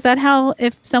 Is that how,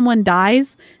 if someone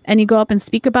dies and you go up and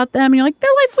speak about them and you're like,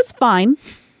 their life was fine.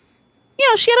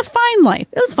 She had a fine life.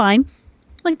 It was fine.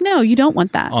 Like, no, you don't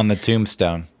want that. on the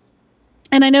tombstone.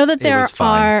 And I know that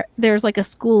fine. there's like a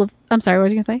school of, I'm sorry, what were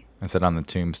you going to say? I said on the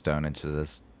tombstone, it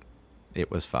says,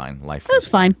 it was fine. Life It was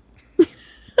fine.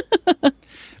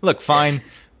 Look, fine.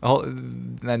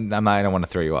 Then I don't want to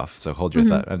throw you off, so hold your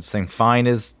thought. I'm saying fine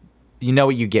is, you know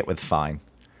what you get with fine.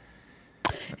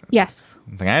 Yes.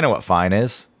 I'm saying, I know what fine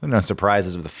is. There are no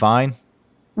surprises with a fine.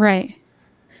 Right.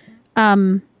 I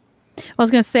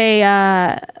was going to say,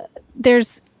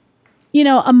 there's,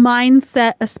 a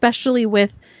mindset, especially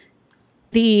with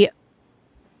the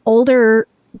older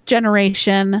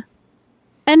generation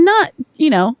and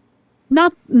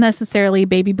not necessarily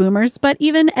baby boomers, but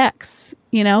even X,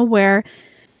 where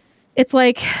it's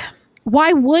like,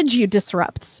 why would you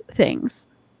disrupt things?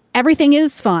 Everything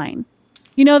is fine.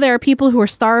 There are people who are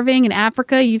starving in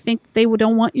Africa. You think they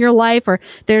don't want your life, or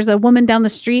there's a woman down the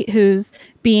street who's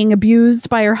being abused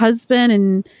by her husband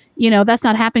and, that's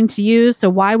not happening to you. So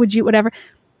why would you, whatever.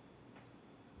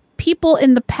 People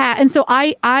in the past. And so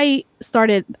I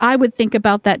would think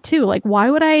about that too. Like, why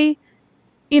would I,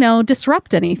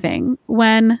 disrupt anything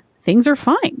when things are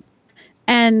fine?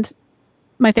 And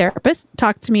my therapist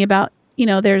talked to me about,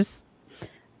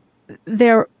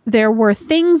 there were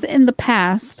things in the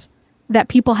past that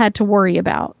people had to worry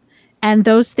about. And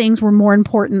those things were more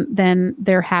important than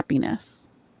their happiness,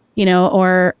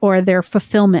 or their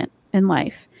fulfillment in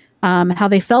life, how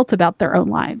they felt about their own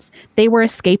lives. They were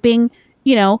escaping,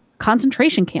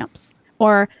 concentration camps,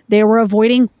 or they were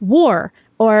avoiding war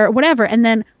or whatever. And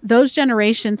then those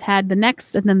generations had the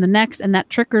next and then the next, and that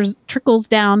trickles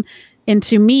down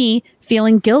into me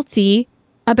feeling guilty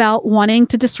about wanting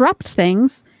to disrupt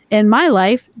things in my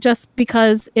life just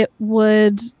because it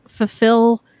would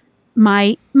fulfill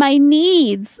my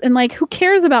needs. And like, who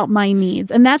cares about my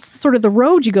needs? And that's sort of the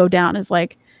road you go down, is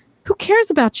like, who cares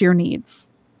about your needs?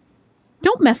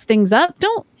 Don't mess things up.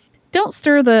 Don't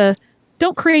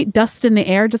create dust in the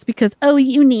air just because, oh,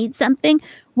 you need something.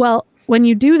 Well, when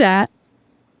you do that,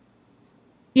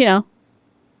 you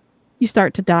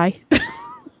start to die.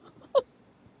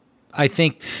 I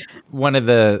think one of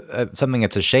the something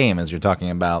that's a shame is you're talking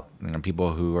about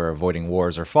people who are avoiding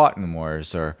wars or fought in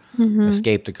wars or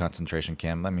escaped a concentration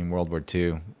camp. I mean, World War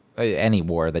II, any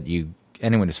war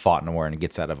anyone who's fought in a war and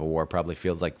gets out of a war probably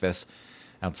feels like this,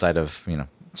 outside of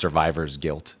survivor's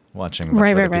guilt, watching a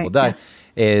bunch of other people die,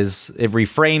 is it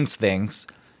reframes things.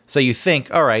 So you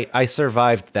think, all right, I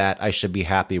survived that. I should be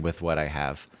happy with what I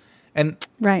have. And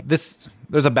there's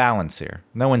a balance here.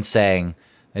 No one's saying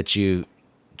that you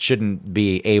shouldn't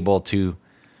be able to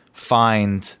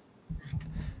find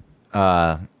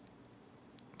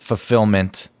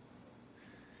fulfillment.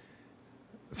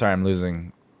 Sorry, I'm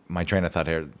losing my train of thought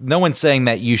here. No one's saying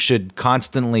that you should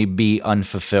constantly be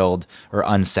unfulfilled or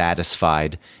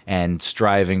unsatisfied and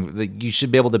striving. You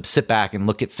should be able to sit back and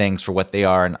look at things for what they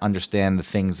are and understand the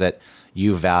things that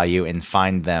you value and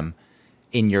find them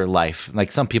in your life. Like,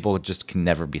 some people just can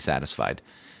never be satisfied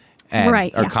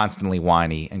and are constantly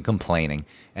whiny and complaining,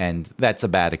 and that's a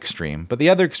bad extreme. But the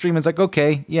other extreme is like,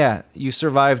 okay, yeah, you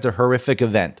survived a horrific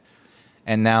event,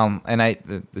 and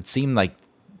it seemed like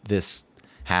this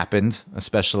happened,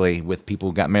 especially with people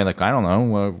who got married. Like, I don't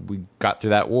know, we got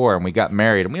through that war and we got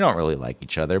married, and we don't really like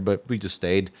each other, but we just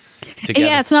stayed together.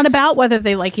 Yeah, it's not about whether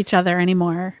they like each other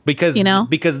anymore. Because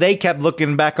they kept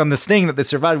looking back on this thing that they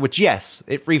survived, which, yes,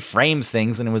 it reframes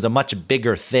things, and it was a much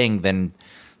bigger thing than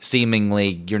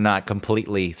seemingly you're not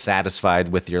completely satisfied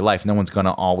with your life. No one's going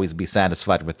to always be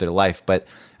satisfied with their life, but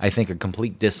I think a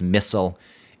complete dismissal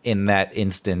in that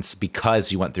instance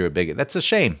because you went through that's a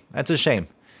shame. That's a shame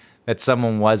that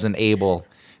someone wasn't able.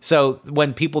 So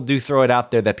when people do throw it out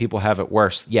there that people have it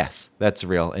worse, yes, that's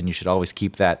real. And you should always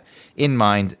keep that in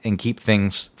mind and keep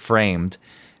things framed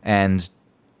and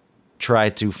try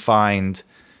to find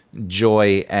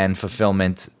joy and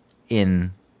fulfillment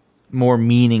in more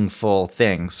meaningful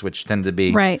things, which tend to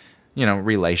be, Right.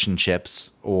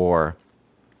 Relationships or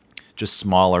just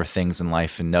smaller things in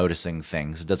life and noticing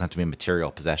things. It doesn't have to be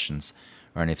material possessions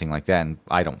or anything like that. And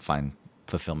I don't find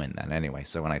fulfillment in that anyway.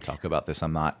 So when I talk about this,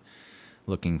 I'm not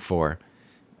looking for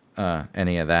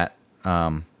any of that.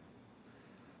 But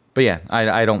yeah,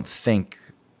 I don't think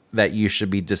that you should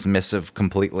be dismissive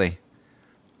completely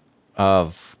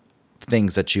of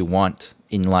things that you want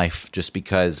in life just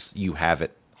because you have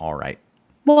it all right.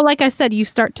 Well, like I said, you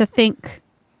start to think,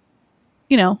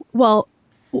 well,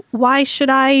 why should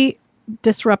I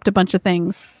disrupt a bunch of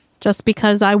things just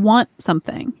because I want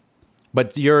something?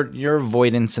 But your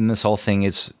avoidance in this whole thing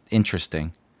is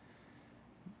interesting.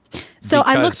 So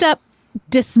I looked up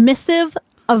dismissive,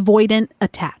 avoidant,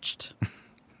 attached.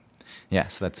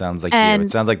 Yes, that sounds like you.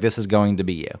 It sounds like this is going to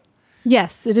be you.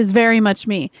 Yes, it is very much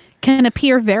me. Can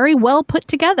appear very well put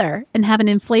together and have an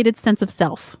inflated sense of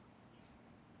self.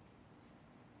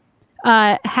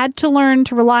 Had to learn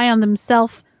to rely on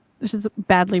themselves. This is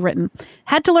badly written.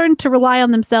 Had to learn to rely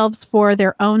on themselves for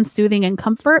their own soothing and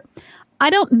comfort.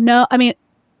 I don't know. I mean,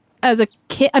 as a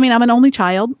kid, I'm an only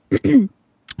child.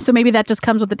 So maybe that just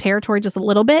comes with the territory just a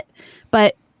little bit.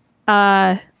 But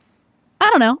I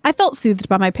don't know. I felt soothed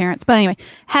by my parents. But anyway,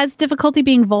 has difficulty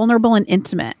being vulnerable and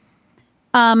intimate.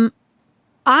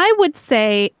 I would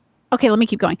say, okay, let me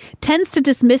keep going. Tends to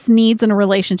dismiss needs in a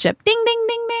relationship. Ding, ding,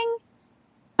 ding,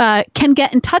 ding. Can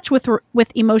get in touch with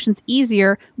emotions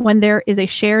easier when there is a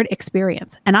shared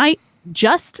experience. And I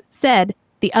just said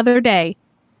the other day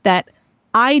that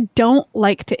I don't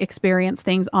like to experience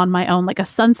things on my own. Like a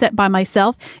sunset by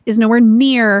myself is nowhere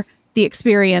near the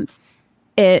experience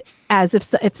as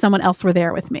if someone else were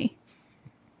there with me.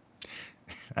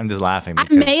 I'm just laughing. I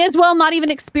may as well not even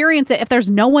experience it if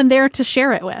there's no one there to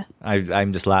share it with.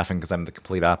 I'm just laughing because I'm the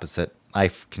complete opposite. I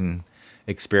can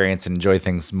experience and enjoy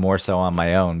things more so on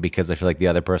my own because I feel like the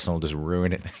other person will just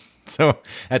ruin it. So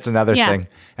that's another thing.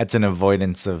 That's an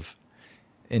avoidance of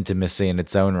intimacy in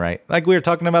its own right. Like we were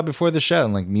talking about before the show,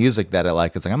 and like music that I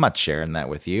like. It's like, I'm not sharing that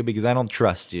with you because I don't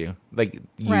trust you. Like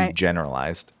you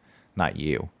generalized, not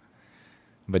you,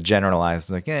 but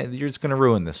generalized. Like, yeah, you're just going to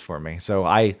ruin this for me. So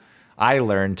I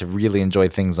learned to really enjoy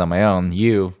things on my own.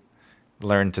 You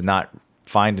learn to not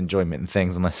find enjoyment in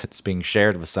things unless it's being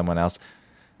shared with someone else.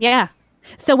 Yeah.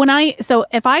 So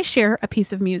if I share a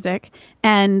piece of music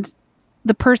and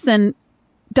the person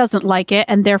doesn't like it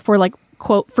and therefore like,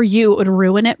 quote, for you, it would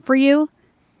ruin it for you,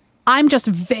 I'm just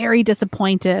very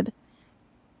disappointed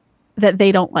that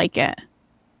they don't like it.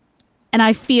 And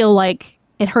I feel like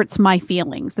it hurts my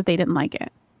feelings that they didn't like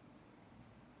it.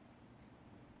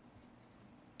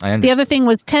 The other thing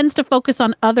was tends to focus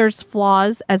on others'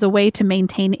 flaws as a way to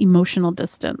maintain emotional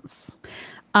distance.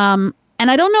 And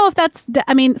I don't know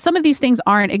if some of these things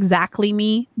aren't exactly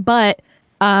me, but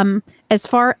as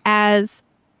far as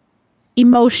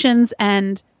emotions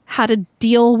and how to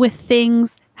deal with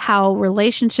things, how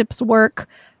relationships work,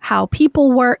 how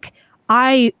people work,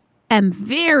 I am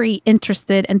very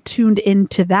interested and tuned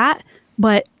into that,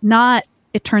 but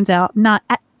it turns out, not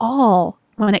at all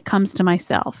when it comes to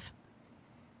myself.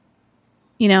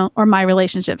 Or my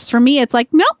relationships. For me, it's like,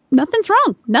 no, nothing's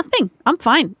wrong. Nothing. I'm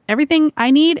fine. Everything I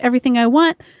need, everything I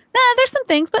want. There's some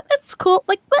things, but it's cool.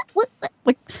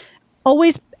 Like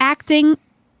always acting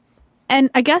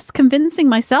and I guess convincing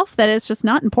myself that it's just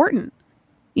not important.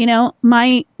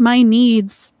 My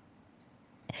needs.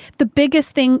 The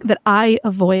biggest thing that I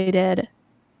avoided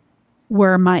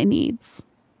were my needs.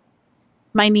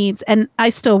 My needs. And I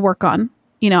still work on,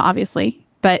 obviously,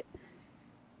 but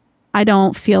I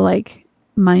don't feel like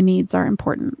my needs are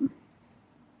important.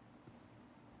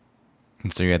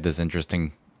 And so you had this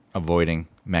interesting avoiding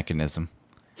mechanism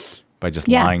by just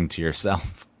lying to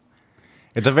yourself.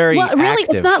 It's a very really,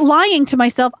 it's not lying to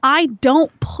myself. I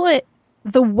don't put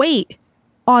the weight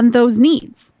on those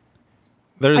needs.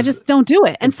 I just don't do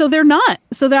it. And so they're not.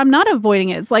 So I'm not avoiding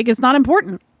it. It's like, it's not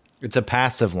important. It's a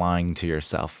passive lying to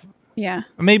yourself. Yeah.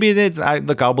 Maybe it is.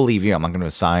 Look, I'll believe you. I'm not going to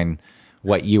assign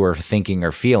what you are thinking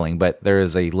or feeling, but there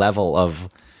is a level of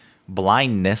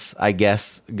blindness, I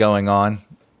guess, going on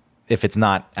if it's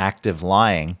not active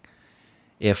lying.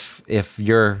 If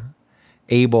you're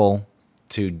able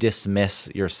to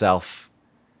dismiss yourself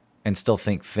and still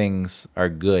think things are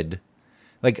good.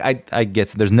 Like I get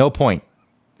there's no point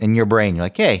in your brain. You're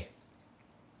like, hey,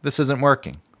 this isn't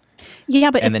working.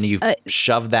 Yeah, but And then you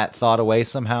shove that thought away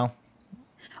somehow.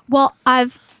 Well,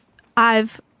 I've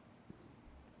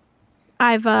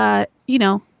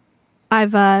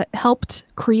helped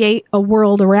create a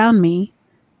world around me,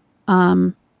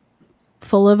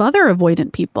 full of other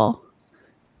avoidant people,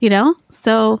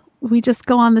 so we just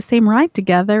go on the same ride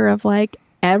together of like,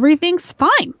 everything's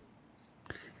fine.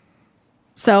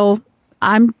 So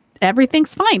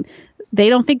everything's fine. They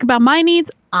don't think about my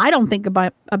needs. I don't think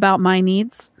about my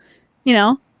needs,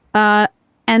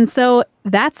 and so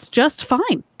that's just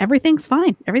fine. Everything's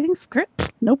fine. Everything's great.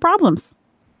 No problems.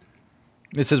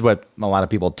 This is what a lot of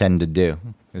people tend to do,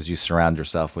 is you surround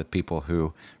yourself with people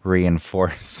who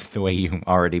reinforce the way you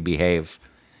already behave.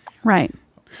 Right.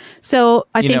 So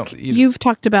I think you've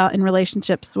talked about in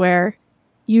relationships where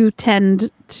you tend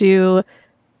to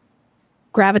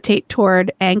gravitate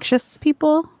toward anxious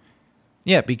people.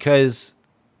 Yeah, because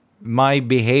my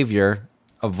behavior,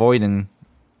 avoiding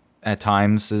at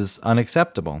times, is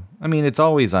unacceptable. I mean, it's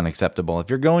always unacceptable. If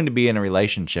you're going to be in a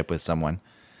relationship with someone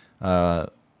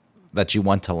that you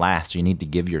want to last, you need to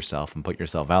give yourself and put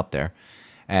yourself out there.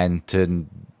 And to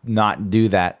not do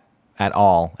that at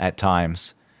all at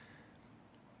times,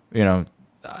 you're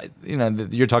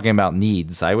talking about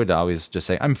needs. I would always just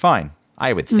say, I'm fine.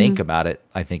 I would think about it.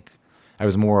 I think I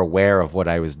was more aware of what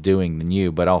I was doing than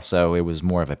you, but also it was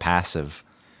more of a passive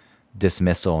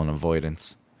dismissal and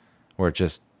avoidance, or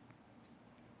just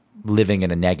living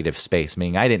in a negative space,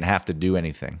 meaning I didn't have to do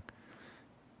anything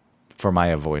for my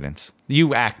avoidance.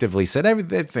 You actively said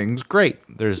everything's great.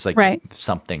 There's like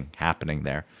something happening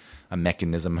there, a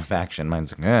mechanism of action.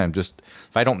 Mine's like,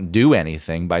 if I don't do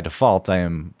anything by default, I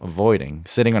am avoiding.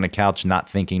 Sitting on a couch, not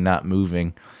thinking, not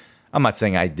moving. I'm not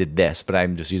saying I did this, but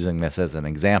I'm just using this as an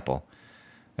example.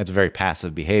 That's a very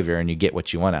passive behavior, and you get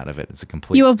what you want out of it. It's a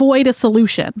complete... You avoid a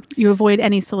solution. You avoid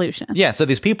any solution. Yeah, so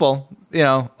these people,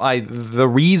 the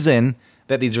reason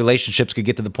that these relationships could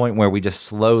get to the point where we just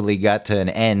slowly got to an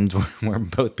end where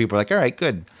both people are like, all right,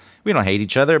 good. We don't hate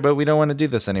each other, but we don't want to do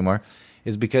this anymore,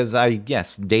 is because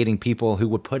dating people who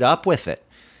would put up with it.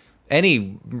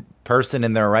 Any person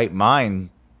in their right mind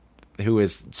who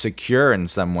is secure in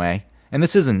some way, and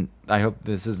I hope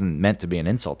this isn't meant to be an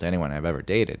insult to anyone I've ever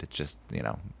dated. It's just,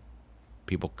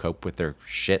 people cope with their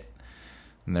shit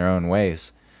in their own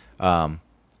ways. But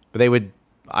there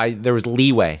was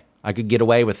leeway. I could get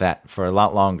away with that for a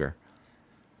lot longer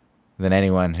than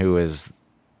anyone who is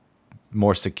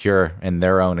more secure in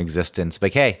their own existence.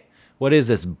 Like, hey, what is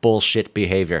this bullshit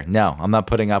behavior? No, I'm not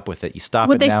putting up with it. You stop it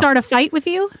now. Would they start a fight with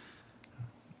you?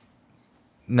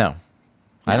 No.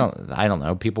 I don't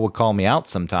know. People would call me out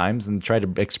sometimes and try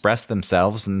to express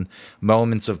themselves in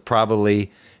moments of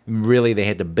probably really they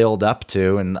had to build up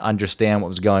to and understand what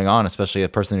was going on, especially a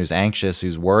person who's anxious,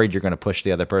 who's worried you're going to push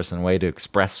the other person away to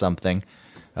express something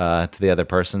to the other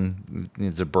person.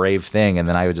 It's a brave thing. And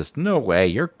then I would just, no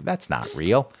way, that's not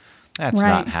real. That's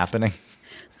not happening.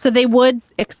 So they would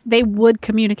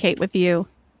communicate with you.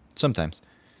 Sometimes.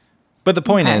 But the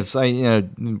point is,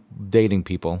 dating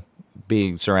people,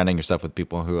 surrounding yourself with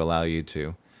people who allow you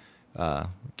to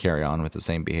carry on with the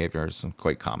same behavior is a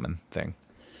quite common thing.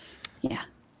 Yeah.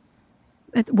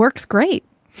 It works great.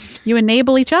 You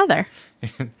enable each other.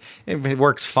 It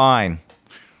works fine.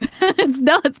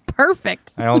 It's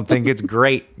perfect. I don't think it's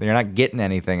great. You're not getting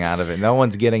anything out of it. No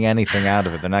one's getting anything out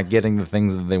of it. They're not getting the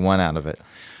things that they want out of it.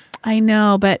 I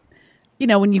know, but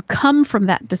when you come from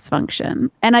that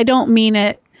dysfunction, and I don't mean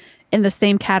it in the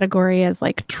same category as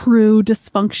like true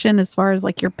dysfunction as far as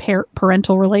like your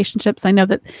parental relationships. I know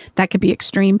that could be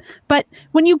extreme, but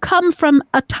when you come from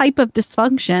a type of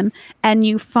dysfunction and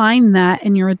you find that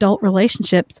in your adult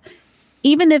relationships,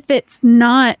 even if it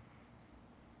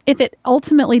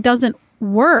ultimately doesn't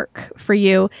work for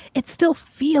you, it still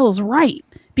feels right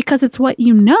because it's what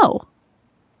you know.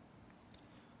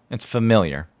 It's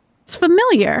familiar.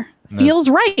 Feels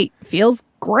right. Feels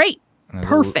great.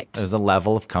 Perfect. There's a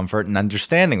level of comfort and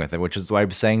understanding with it, which is what I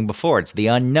was saying before. It's the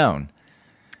unknown.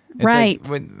 It's right.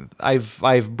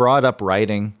 I've brought up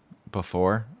writing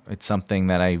before. It's something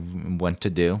that I want to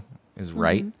do, is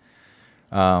write.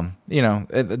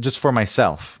 Just for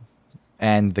myself.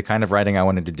 And the kind of writing I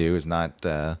wanted to do is not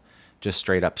just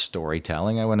straight up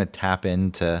storytelling. I want to tap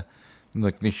into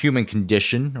like the human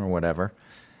condition or whatever.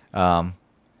 And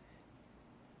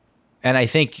I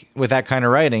think with that kind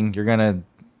of writing, you're going to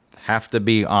have to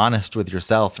be honest with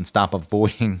yourself and stop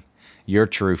avoiding your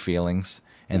true feelings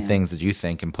and things that you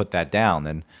think and put that down.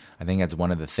 And I think that's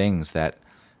one of the things that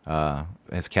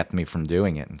has kept me from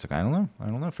doing it. And it's like, I don't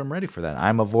know if I'm ready for that.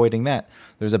 I'm avoiding that.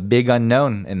 There's a big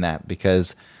unknown in that,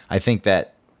 because I think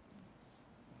that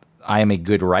I am a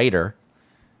good writer.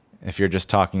 If you're just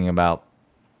talking about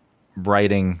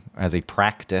writing as a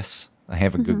practice, I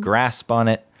have a good grasp on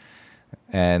it.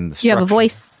 And You have a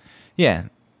voice. Yeah.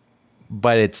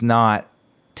 But it's not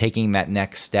taking that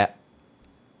next step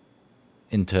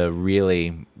into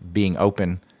really being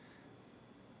open.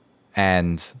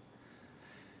 And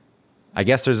I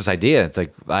guess there's this idea. It's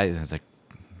like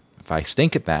if I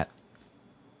stink at that,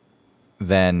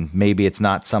 then maybe it's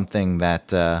not something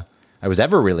that I was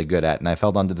ever really good at, and I've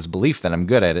held on to this belief that I'm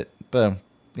good at it. But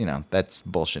that's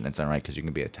bullshit in its own right, because you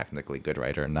can be a technically good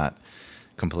writer and not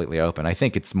completely open. I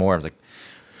think it's more of like,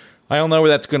 I don't know where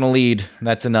that's going to lead.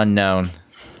 That's an unknown.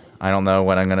 I don't know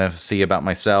what I'm going to see about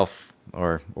myself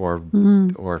or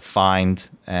find,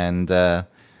 and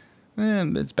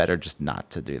it's better just not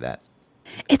to do that.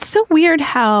 It's so weird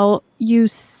how you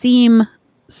seem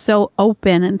so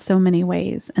open in so many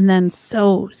ways and then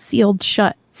so sealed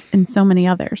shut in so many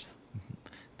others.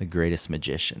 The greatest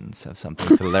magicians have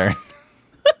something to learn.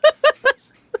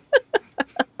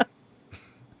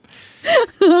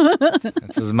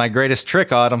 This is my greatest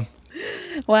trick, Autumn.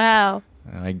 Wow.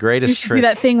 My greatest You should trick. do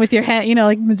that thing with your hand.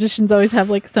 Like magicians always have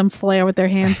like some flair with their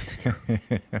hands.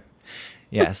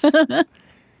 Yes.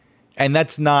 And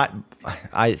that's not,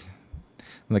 I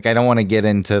don't want to get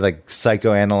into like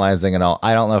psychoanalyzing and all.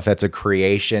 I don't know if that's a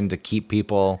creation to keep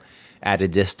people at a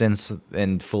distance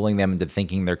and fooling them into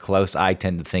thinking they're close. I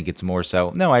tend to think it's more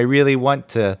so, no, I really want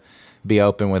to be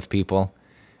open with people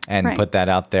and put that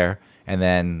out there. And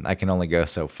then I can only go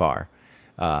so far.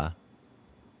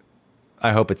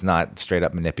 I hope it's not straight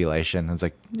up manipulation. It's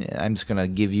like, yeah, I'm just going to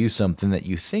give you something that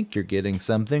you think you're getting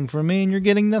something from me, and you're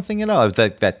getting nothing at all. It's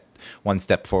like that one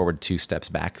step forward, two steps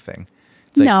back thing.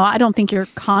 It's like, No, I don't think you're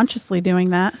consciously doing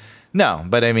that. no,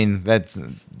 but I mean, that's,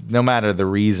 no matter the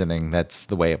reasoning, that's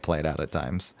the way it played out at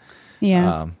times.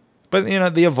 Yeah. But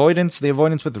the avoidance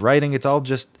with writing, it's all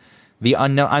just the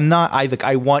unknown.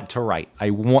 I want to write.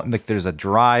 I want, like, there's a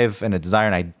drive and a desire,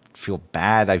 and I feel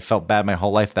bad. I felt bad my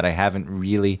whole life that I haven't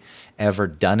really ever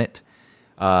done it.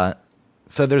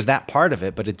 So there's that part of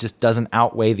it, but it just doesn't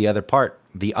outweigh the other part,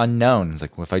 the unknown. It's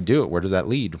like, well, if I do it, where does that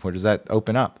lead? Where does that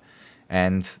open up?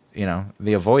 And,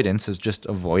 the avoidance is just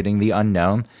avoiding the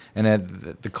unknown, and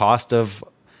at the cost of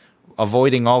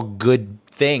avoiding all good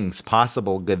things,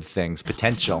 possible good things,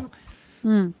 potential.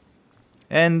 And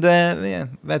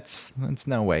that's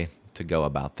no way to go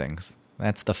about things.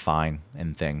 That's the fine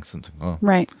in things. It's,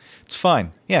 Right. It's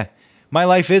fine. Yeah. My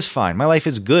life is fine. My life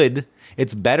is good.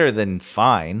 It's better than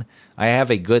fine. I have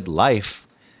a good life.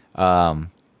 And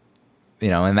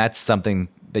that's something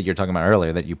that you're talking about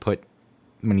earlier, that you put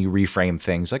when you reframe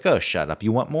things like, oh, shut up.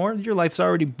 You want more? Your life's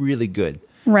already really good.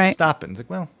 Right. Stop it. It's like,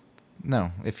 well,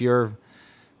 no. If you're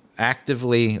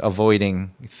actively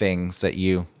avoiding things that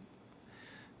you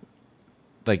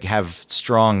like have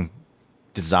strong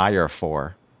desire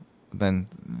for, then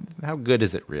how good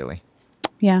is it really?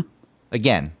 Yeah.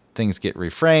 Again, things get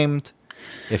reframed.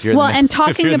 If you're And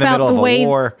talking in the about middle the of way a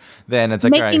war, then it's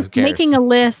like, all right, who cares? making a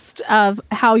list of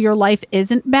how your life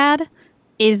isn't bad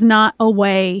is not a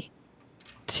way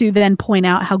to then point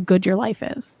out how good your life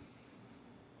is.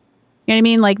 You know what I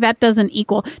mean? Like, that doesn't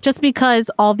equal, just because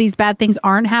all these bad things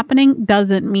aren't happening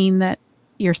doesn't mean that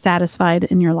you're satisfied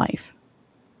in your life.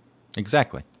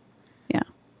 Exactly. Yeah.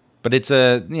 But it's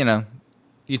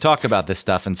you talk about this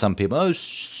stuff and some people, oh,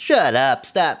 shut up,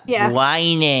 stop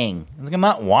whining. Like, I'm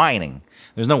not whining.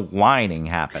 There's no whining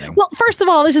happening. Well, first of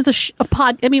all, this is a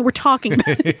pod. I mean, we're talking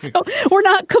about it, so we're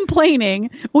not complaining.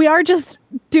 We are just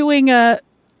doing a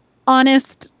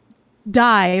honest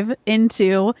dive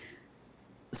into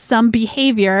some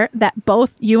behavior that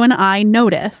both you and I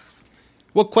notice.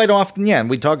 Well, quite often, yeah,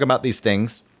 we talk about these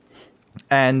things,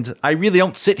 and I really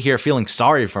don't sit here feeling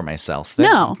sorry for myself.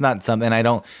 No. It's not something I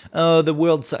don't, the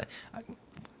world's,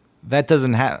 that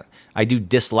doesn't have, I do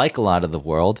dislike a lot of the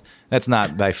world. That's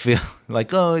not, I feel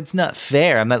like, oh, it's not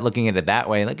fair. I'm not looking at it that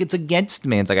way. Like, it's against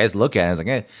me. It's like, I just look at it. It's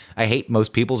like, I hate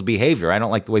most people's behavior. I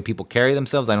don't like the way people carry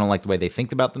themselves. I don't like the way they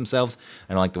think about themselves.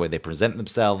 I don't like the way they present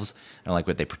themselves. I don't like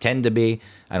what they pretend to be.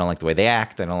 I don't like the way they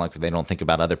act. I don't like what they don't think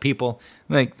about other people.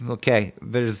 Like, okay,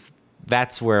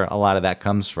 that's where a lot of that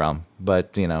comes from.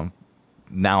 But,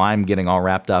 now I'm getting all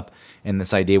wrapped up in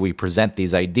this idea. We present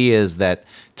these ideas that,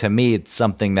 to me, it's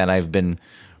something that I've been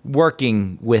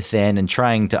working within and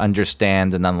trying to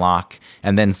understand and unlock,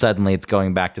 and then suddenly it's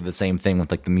going back to the same thing with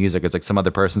like the music. It's like some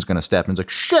other person's going to step and it's like,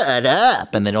 shut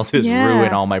up, and then it'll just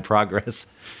ruin all my progress.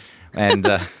 And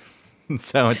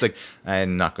So it's like,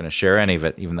 I'm not going to share any of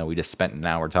it, even though we just spent an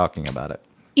hour talking about it.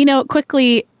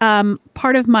 Quickly,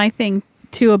 part of my thing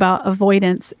too about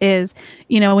avoidance is,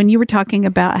 when you were talking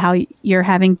about how you're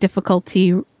having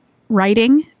difficulty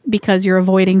writing because you're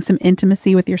avoiding some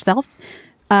intimacy with yourself,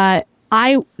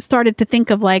 I started to think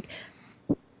of like,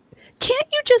 can't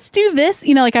you just do this?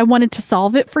 I wanted to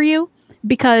solve it for you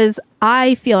because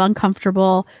I feel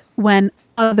uncomfortable when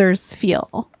others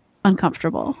feel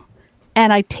uncomfortable,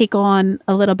 and I take on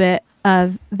a little bit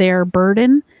of their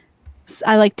burden.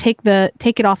 I like take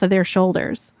it off of their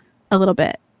shoulders a little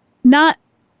bit. Not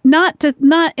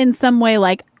in some way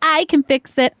like I can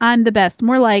fix it, I'm the best.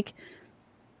 More like,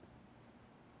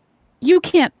 you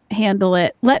can't handle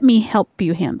it, let me help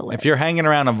you handle it. If you're hanging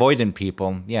around avoidant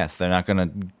people, yes, they're not going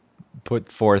to put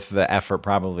forth the effort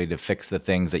probably to fix the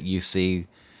things that you see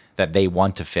that they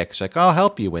want to fix. Like, I'll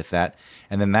help you with that.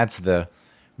 And then that's the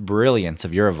brilliance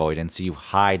of your avoidance. You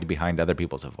hide behind other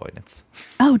people's avoidance.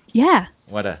 Oh, yeah.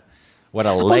 What a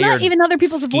layered Well, not even other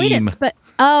people's scheme. avoidance, but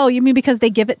you mean because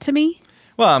they give it to me?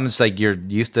 Well, I'm just like, you're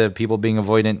used to people being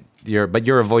avoidant, but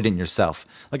you're avoidant yourself.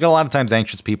 Like a lot of times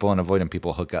anxious people and avoidant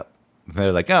people hook up.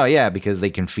 They're like, oh yeah, because they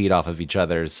can feed off of each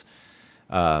other's,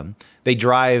 they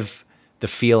drive the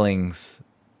feelings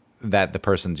that the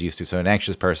person's used to. So an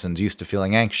anxious person's used to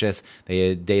feeling anxious.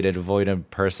 They date an avoidant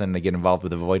person. They get involved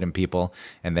with avoidant people,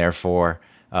 and therefore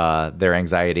their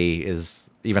anxiety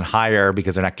is even higher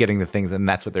because they're not getting the things, and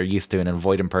that's what they're used to. And an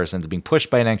avoidant person is being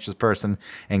pushed by an anxious person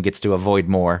and gets to avoid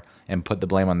more and put the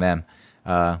blame on them.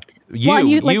 I'm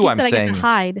saying,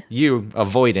 hide. You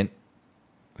avoidant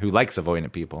who likes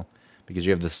avoidant people, because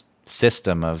you have this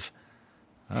system of,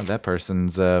 oh, that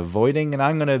person's avoiding, and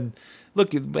I'm going to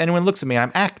look. Anyone looks at me,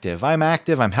 I'm active.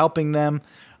 I'm helping them.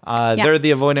 They're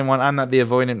the avoidant one. I'm not the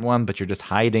avoidant one, but you're just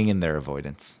hiding in their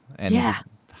avoidance and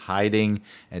hiding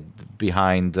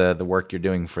behind the work you're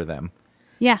doing for them.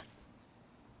 Yeah.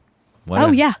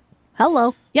 Yeah.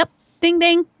 Hello. Yep. Ding,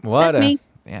 ding. That's me.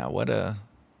 Yeah. What a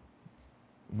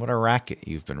racket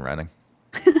you've been running.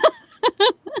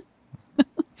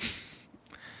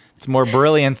 It's more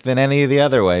brilliant than any of the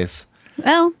other ways.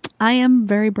 Well, I am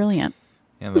very brilliant.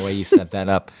 Yeah, the way you set that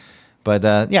up. But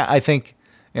I think,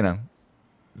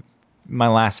 my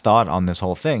last thought on this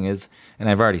whole thing is, and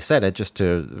I've already said it just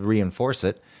to reinforce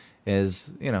it,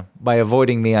 is, by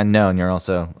avoiding the unknown, you're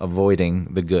also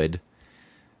avoiding the good.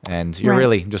 And you're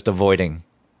really just avoiding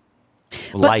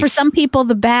life. But for some people,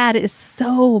 the bad is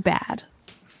so bad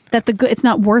that the good, it's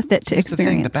not worth it to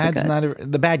experience.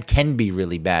 The bad can be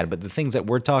really bad, but the things that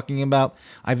we're talking about,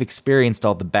 I've experienced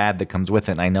all the bad that comes with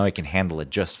it, and I know I can handle it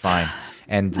just fine.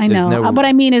 And I know. What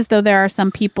I mean is, though, there are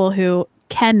some people who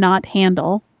cannot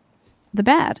handle the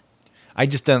bad. I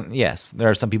just don't. Yes, there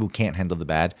are some people who can't handle the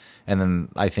bad, and then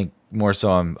I think more so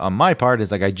on my part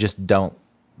is like, I just don't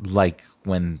like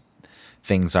when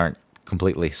things aren't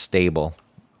completely stable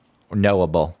or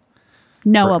knowable,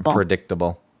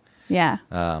 predictable. Yeah.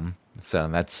 So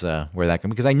that's where that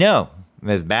comes, because I know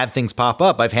as bad things pop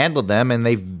up, I've handled them and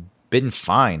they've been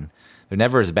fine. They're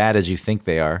never as bad as you think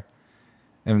they are.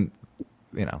 And,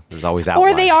 there's always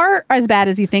outliers. Or they are as bad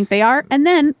as you think they are, and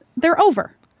then they're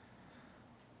over.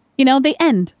 They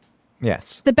end.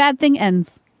 Yes. The bad thing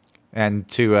ends. And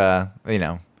to,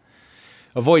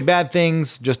 avoid bad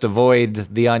things, just avoid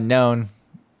the unknown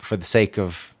for the sake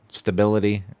of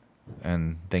stability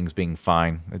and things being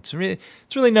fine. It's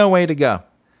really no way to go.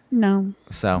 No.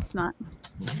 So it's not.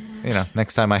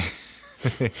 Next time I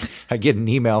I get an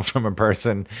email from a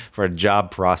person for a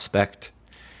job prospect,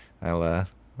 I'll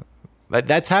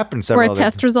that's happened several or a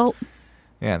test result.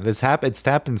 Yeah, it's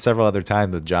happened several other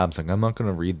times with jobs. Like, I'm not going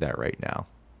to read that right now.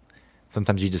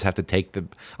 Sometimes you just have to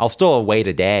I'll still wait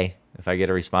a day. If I get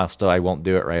a response, I won't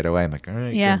do it right away. I'm like, all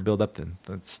right, build up then.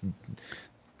 Is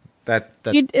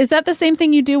that the same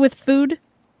thing you do with food?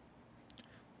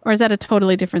 Or is that a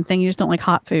totally different thing? You just don't like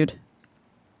hot food?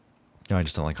 No, I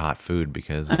just don't like hot food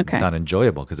because it's not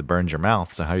enjoyable because it burns your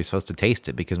mouth. So how are you supposed to taste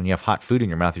it? Because when you have hot food in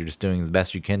your mouth, you're just doing the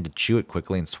best you can to chew it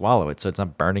quickly and swallow it, so it's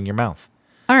not burning your mouth.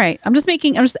 All right. I'm just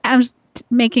making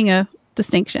a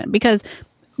distinction because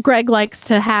Greg likes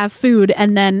to have food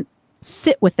and then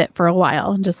sit with it for a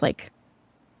while and just like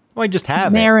I just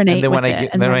have marinate it. And then when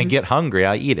I get hungry,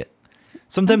 I eat it.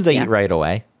 Sometimes I eat right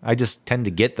away. I just tend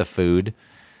to get the food.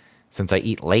 Since I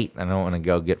eat late, I don't want to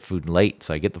go get food late,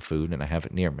 so I get the food and I have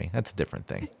it near me. That's a different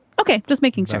thing. Okay, just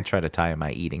making sure. Don't try to tie in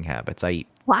my eating habits. I eat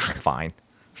fine.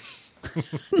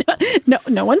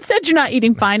 No one said you're not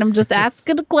eating fine. I'm just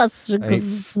asking a question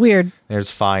because it's weird.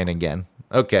 There's fine again.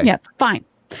 Okay. Yeah, fine.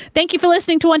 Thank you for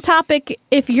listening to One Topic.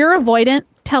 If you're avoidant,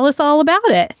 tell us all about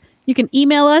it. You can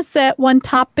email us at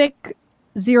onetopic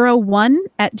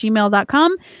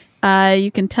 1topic01@gmail.com.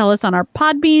 You can tell us on our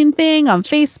Podbean thing, on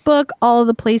Facebook, all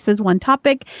the places, One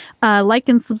Topic. Like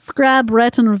and subscribe,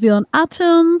 rate and review on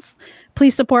iTunes.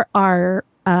 Please support our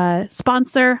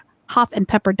sponsor,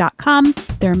 hoffandpepper.com.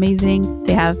 They're amazing.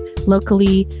 They have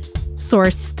locally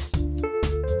sourced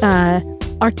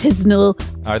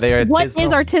artisanal. Are they artisanal? What is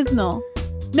artisanal?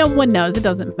 No one knows. It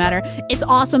doesn't matter. It's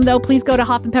awesome, though. Please go to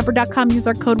hoffandpepper.com. Use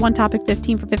our code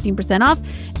OneTopic15 for 15% off.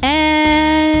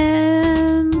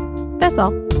 And that's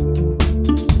all.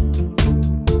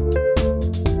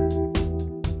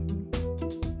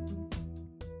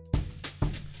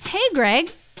 Hey,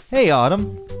 Greg. Hey,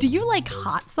 Autumn. Do you like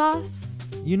hot sauce?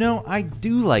 You know, I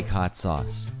do like hot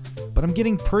sauce, but I'm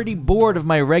getting pretty bored of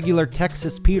my regular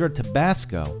Texas Pete or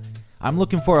Tabasco. I'm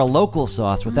looking for a local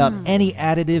sauce without any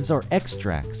additives or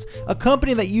extracts. A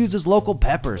company that uses local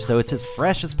peppers so it's as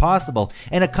fresh as possible.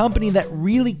 And a company that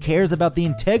really cares about the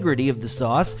integrity of the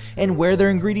sauce and where their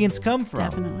ingredients come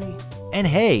from. Definitely. And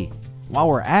hey, while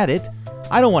we're at it,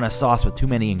 I don't want a sauce with too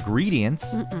many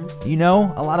ingredients. You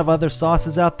know, a lot of other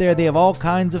sauces out there, they have all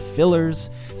kinds of fillers.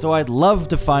 So I'd love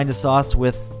to find a sauce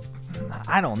with,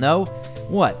 I don't know,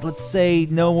 let's say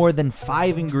no more than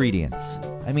 5 ingredients.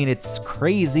 I mean, it's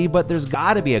crazy, but there's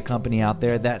gotta be a company out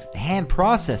there that hand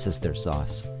processes their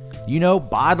sauce. You know,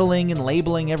 bottling and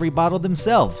labeling every bottle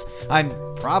themselves. I'm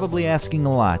probably asking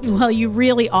a lot. Well, you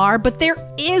really are, but there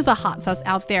is a hot sauce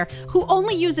out there who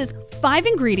only uses 5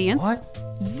 ingredients,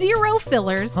 0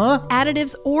 fillers,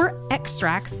 additives, or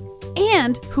extracts,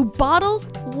 and who bottles,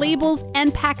 labels,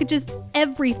 and packages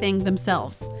everything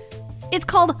themselves. It's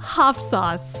called Hoff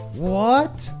Sauce.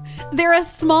 What? They're a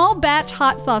small batch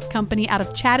hot sauce company out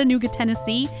of Chattanooga,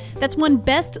 Tennessee that's won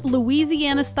Best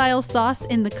Louisiana-style sauce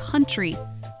in the country.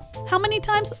 How many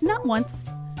times? Not once,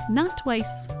 not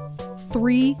twice,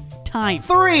 3 times.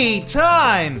 3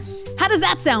 times! How does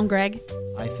that sound, Greg?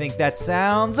 I think that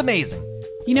sounds amazing.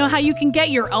 You know how you can get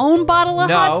your own bottle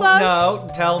of hot sauce? No,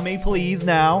 tell me please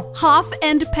now.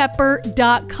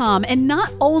 Hoffandpepper.com. And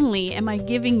not only am I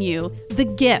giving you the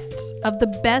gift of the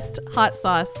best hot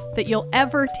sauce that you'll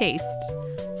ever taste,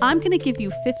 I'm going to give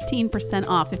you 15%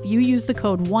 off if you use the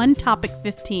code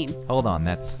OneTopic15. Hold on,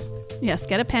 that's... Yes,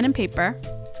 get a pen and paper.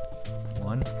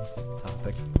 1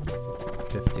 Topic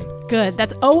 15. Good.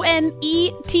 That's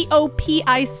ONETOPIC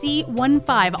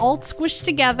 15, all squished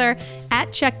together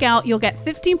at checkout. You'll get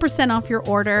 15% off your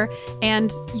order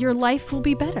and your life will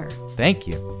be better. Thank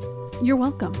you. You're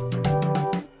welcome.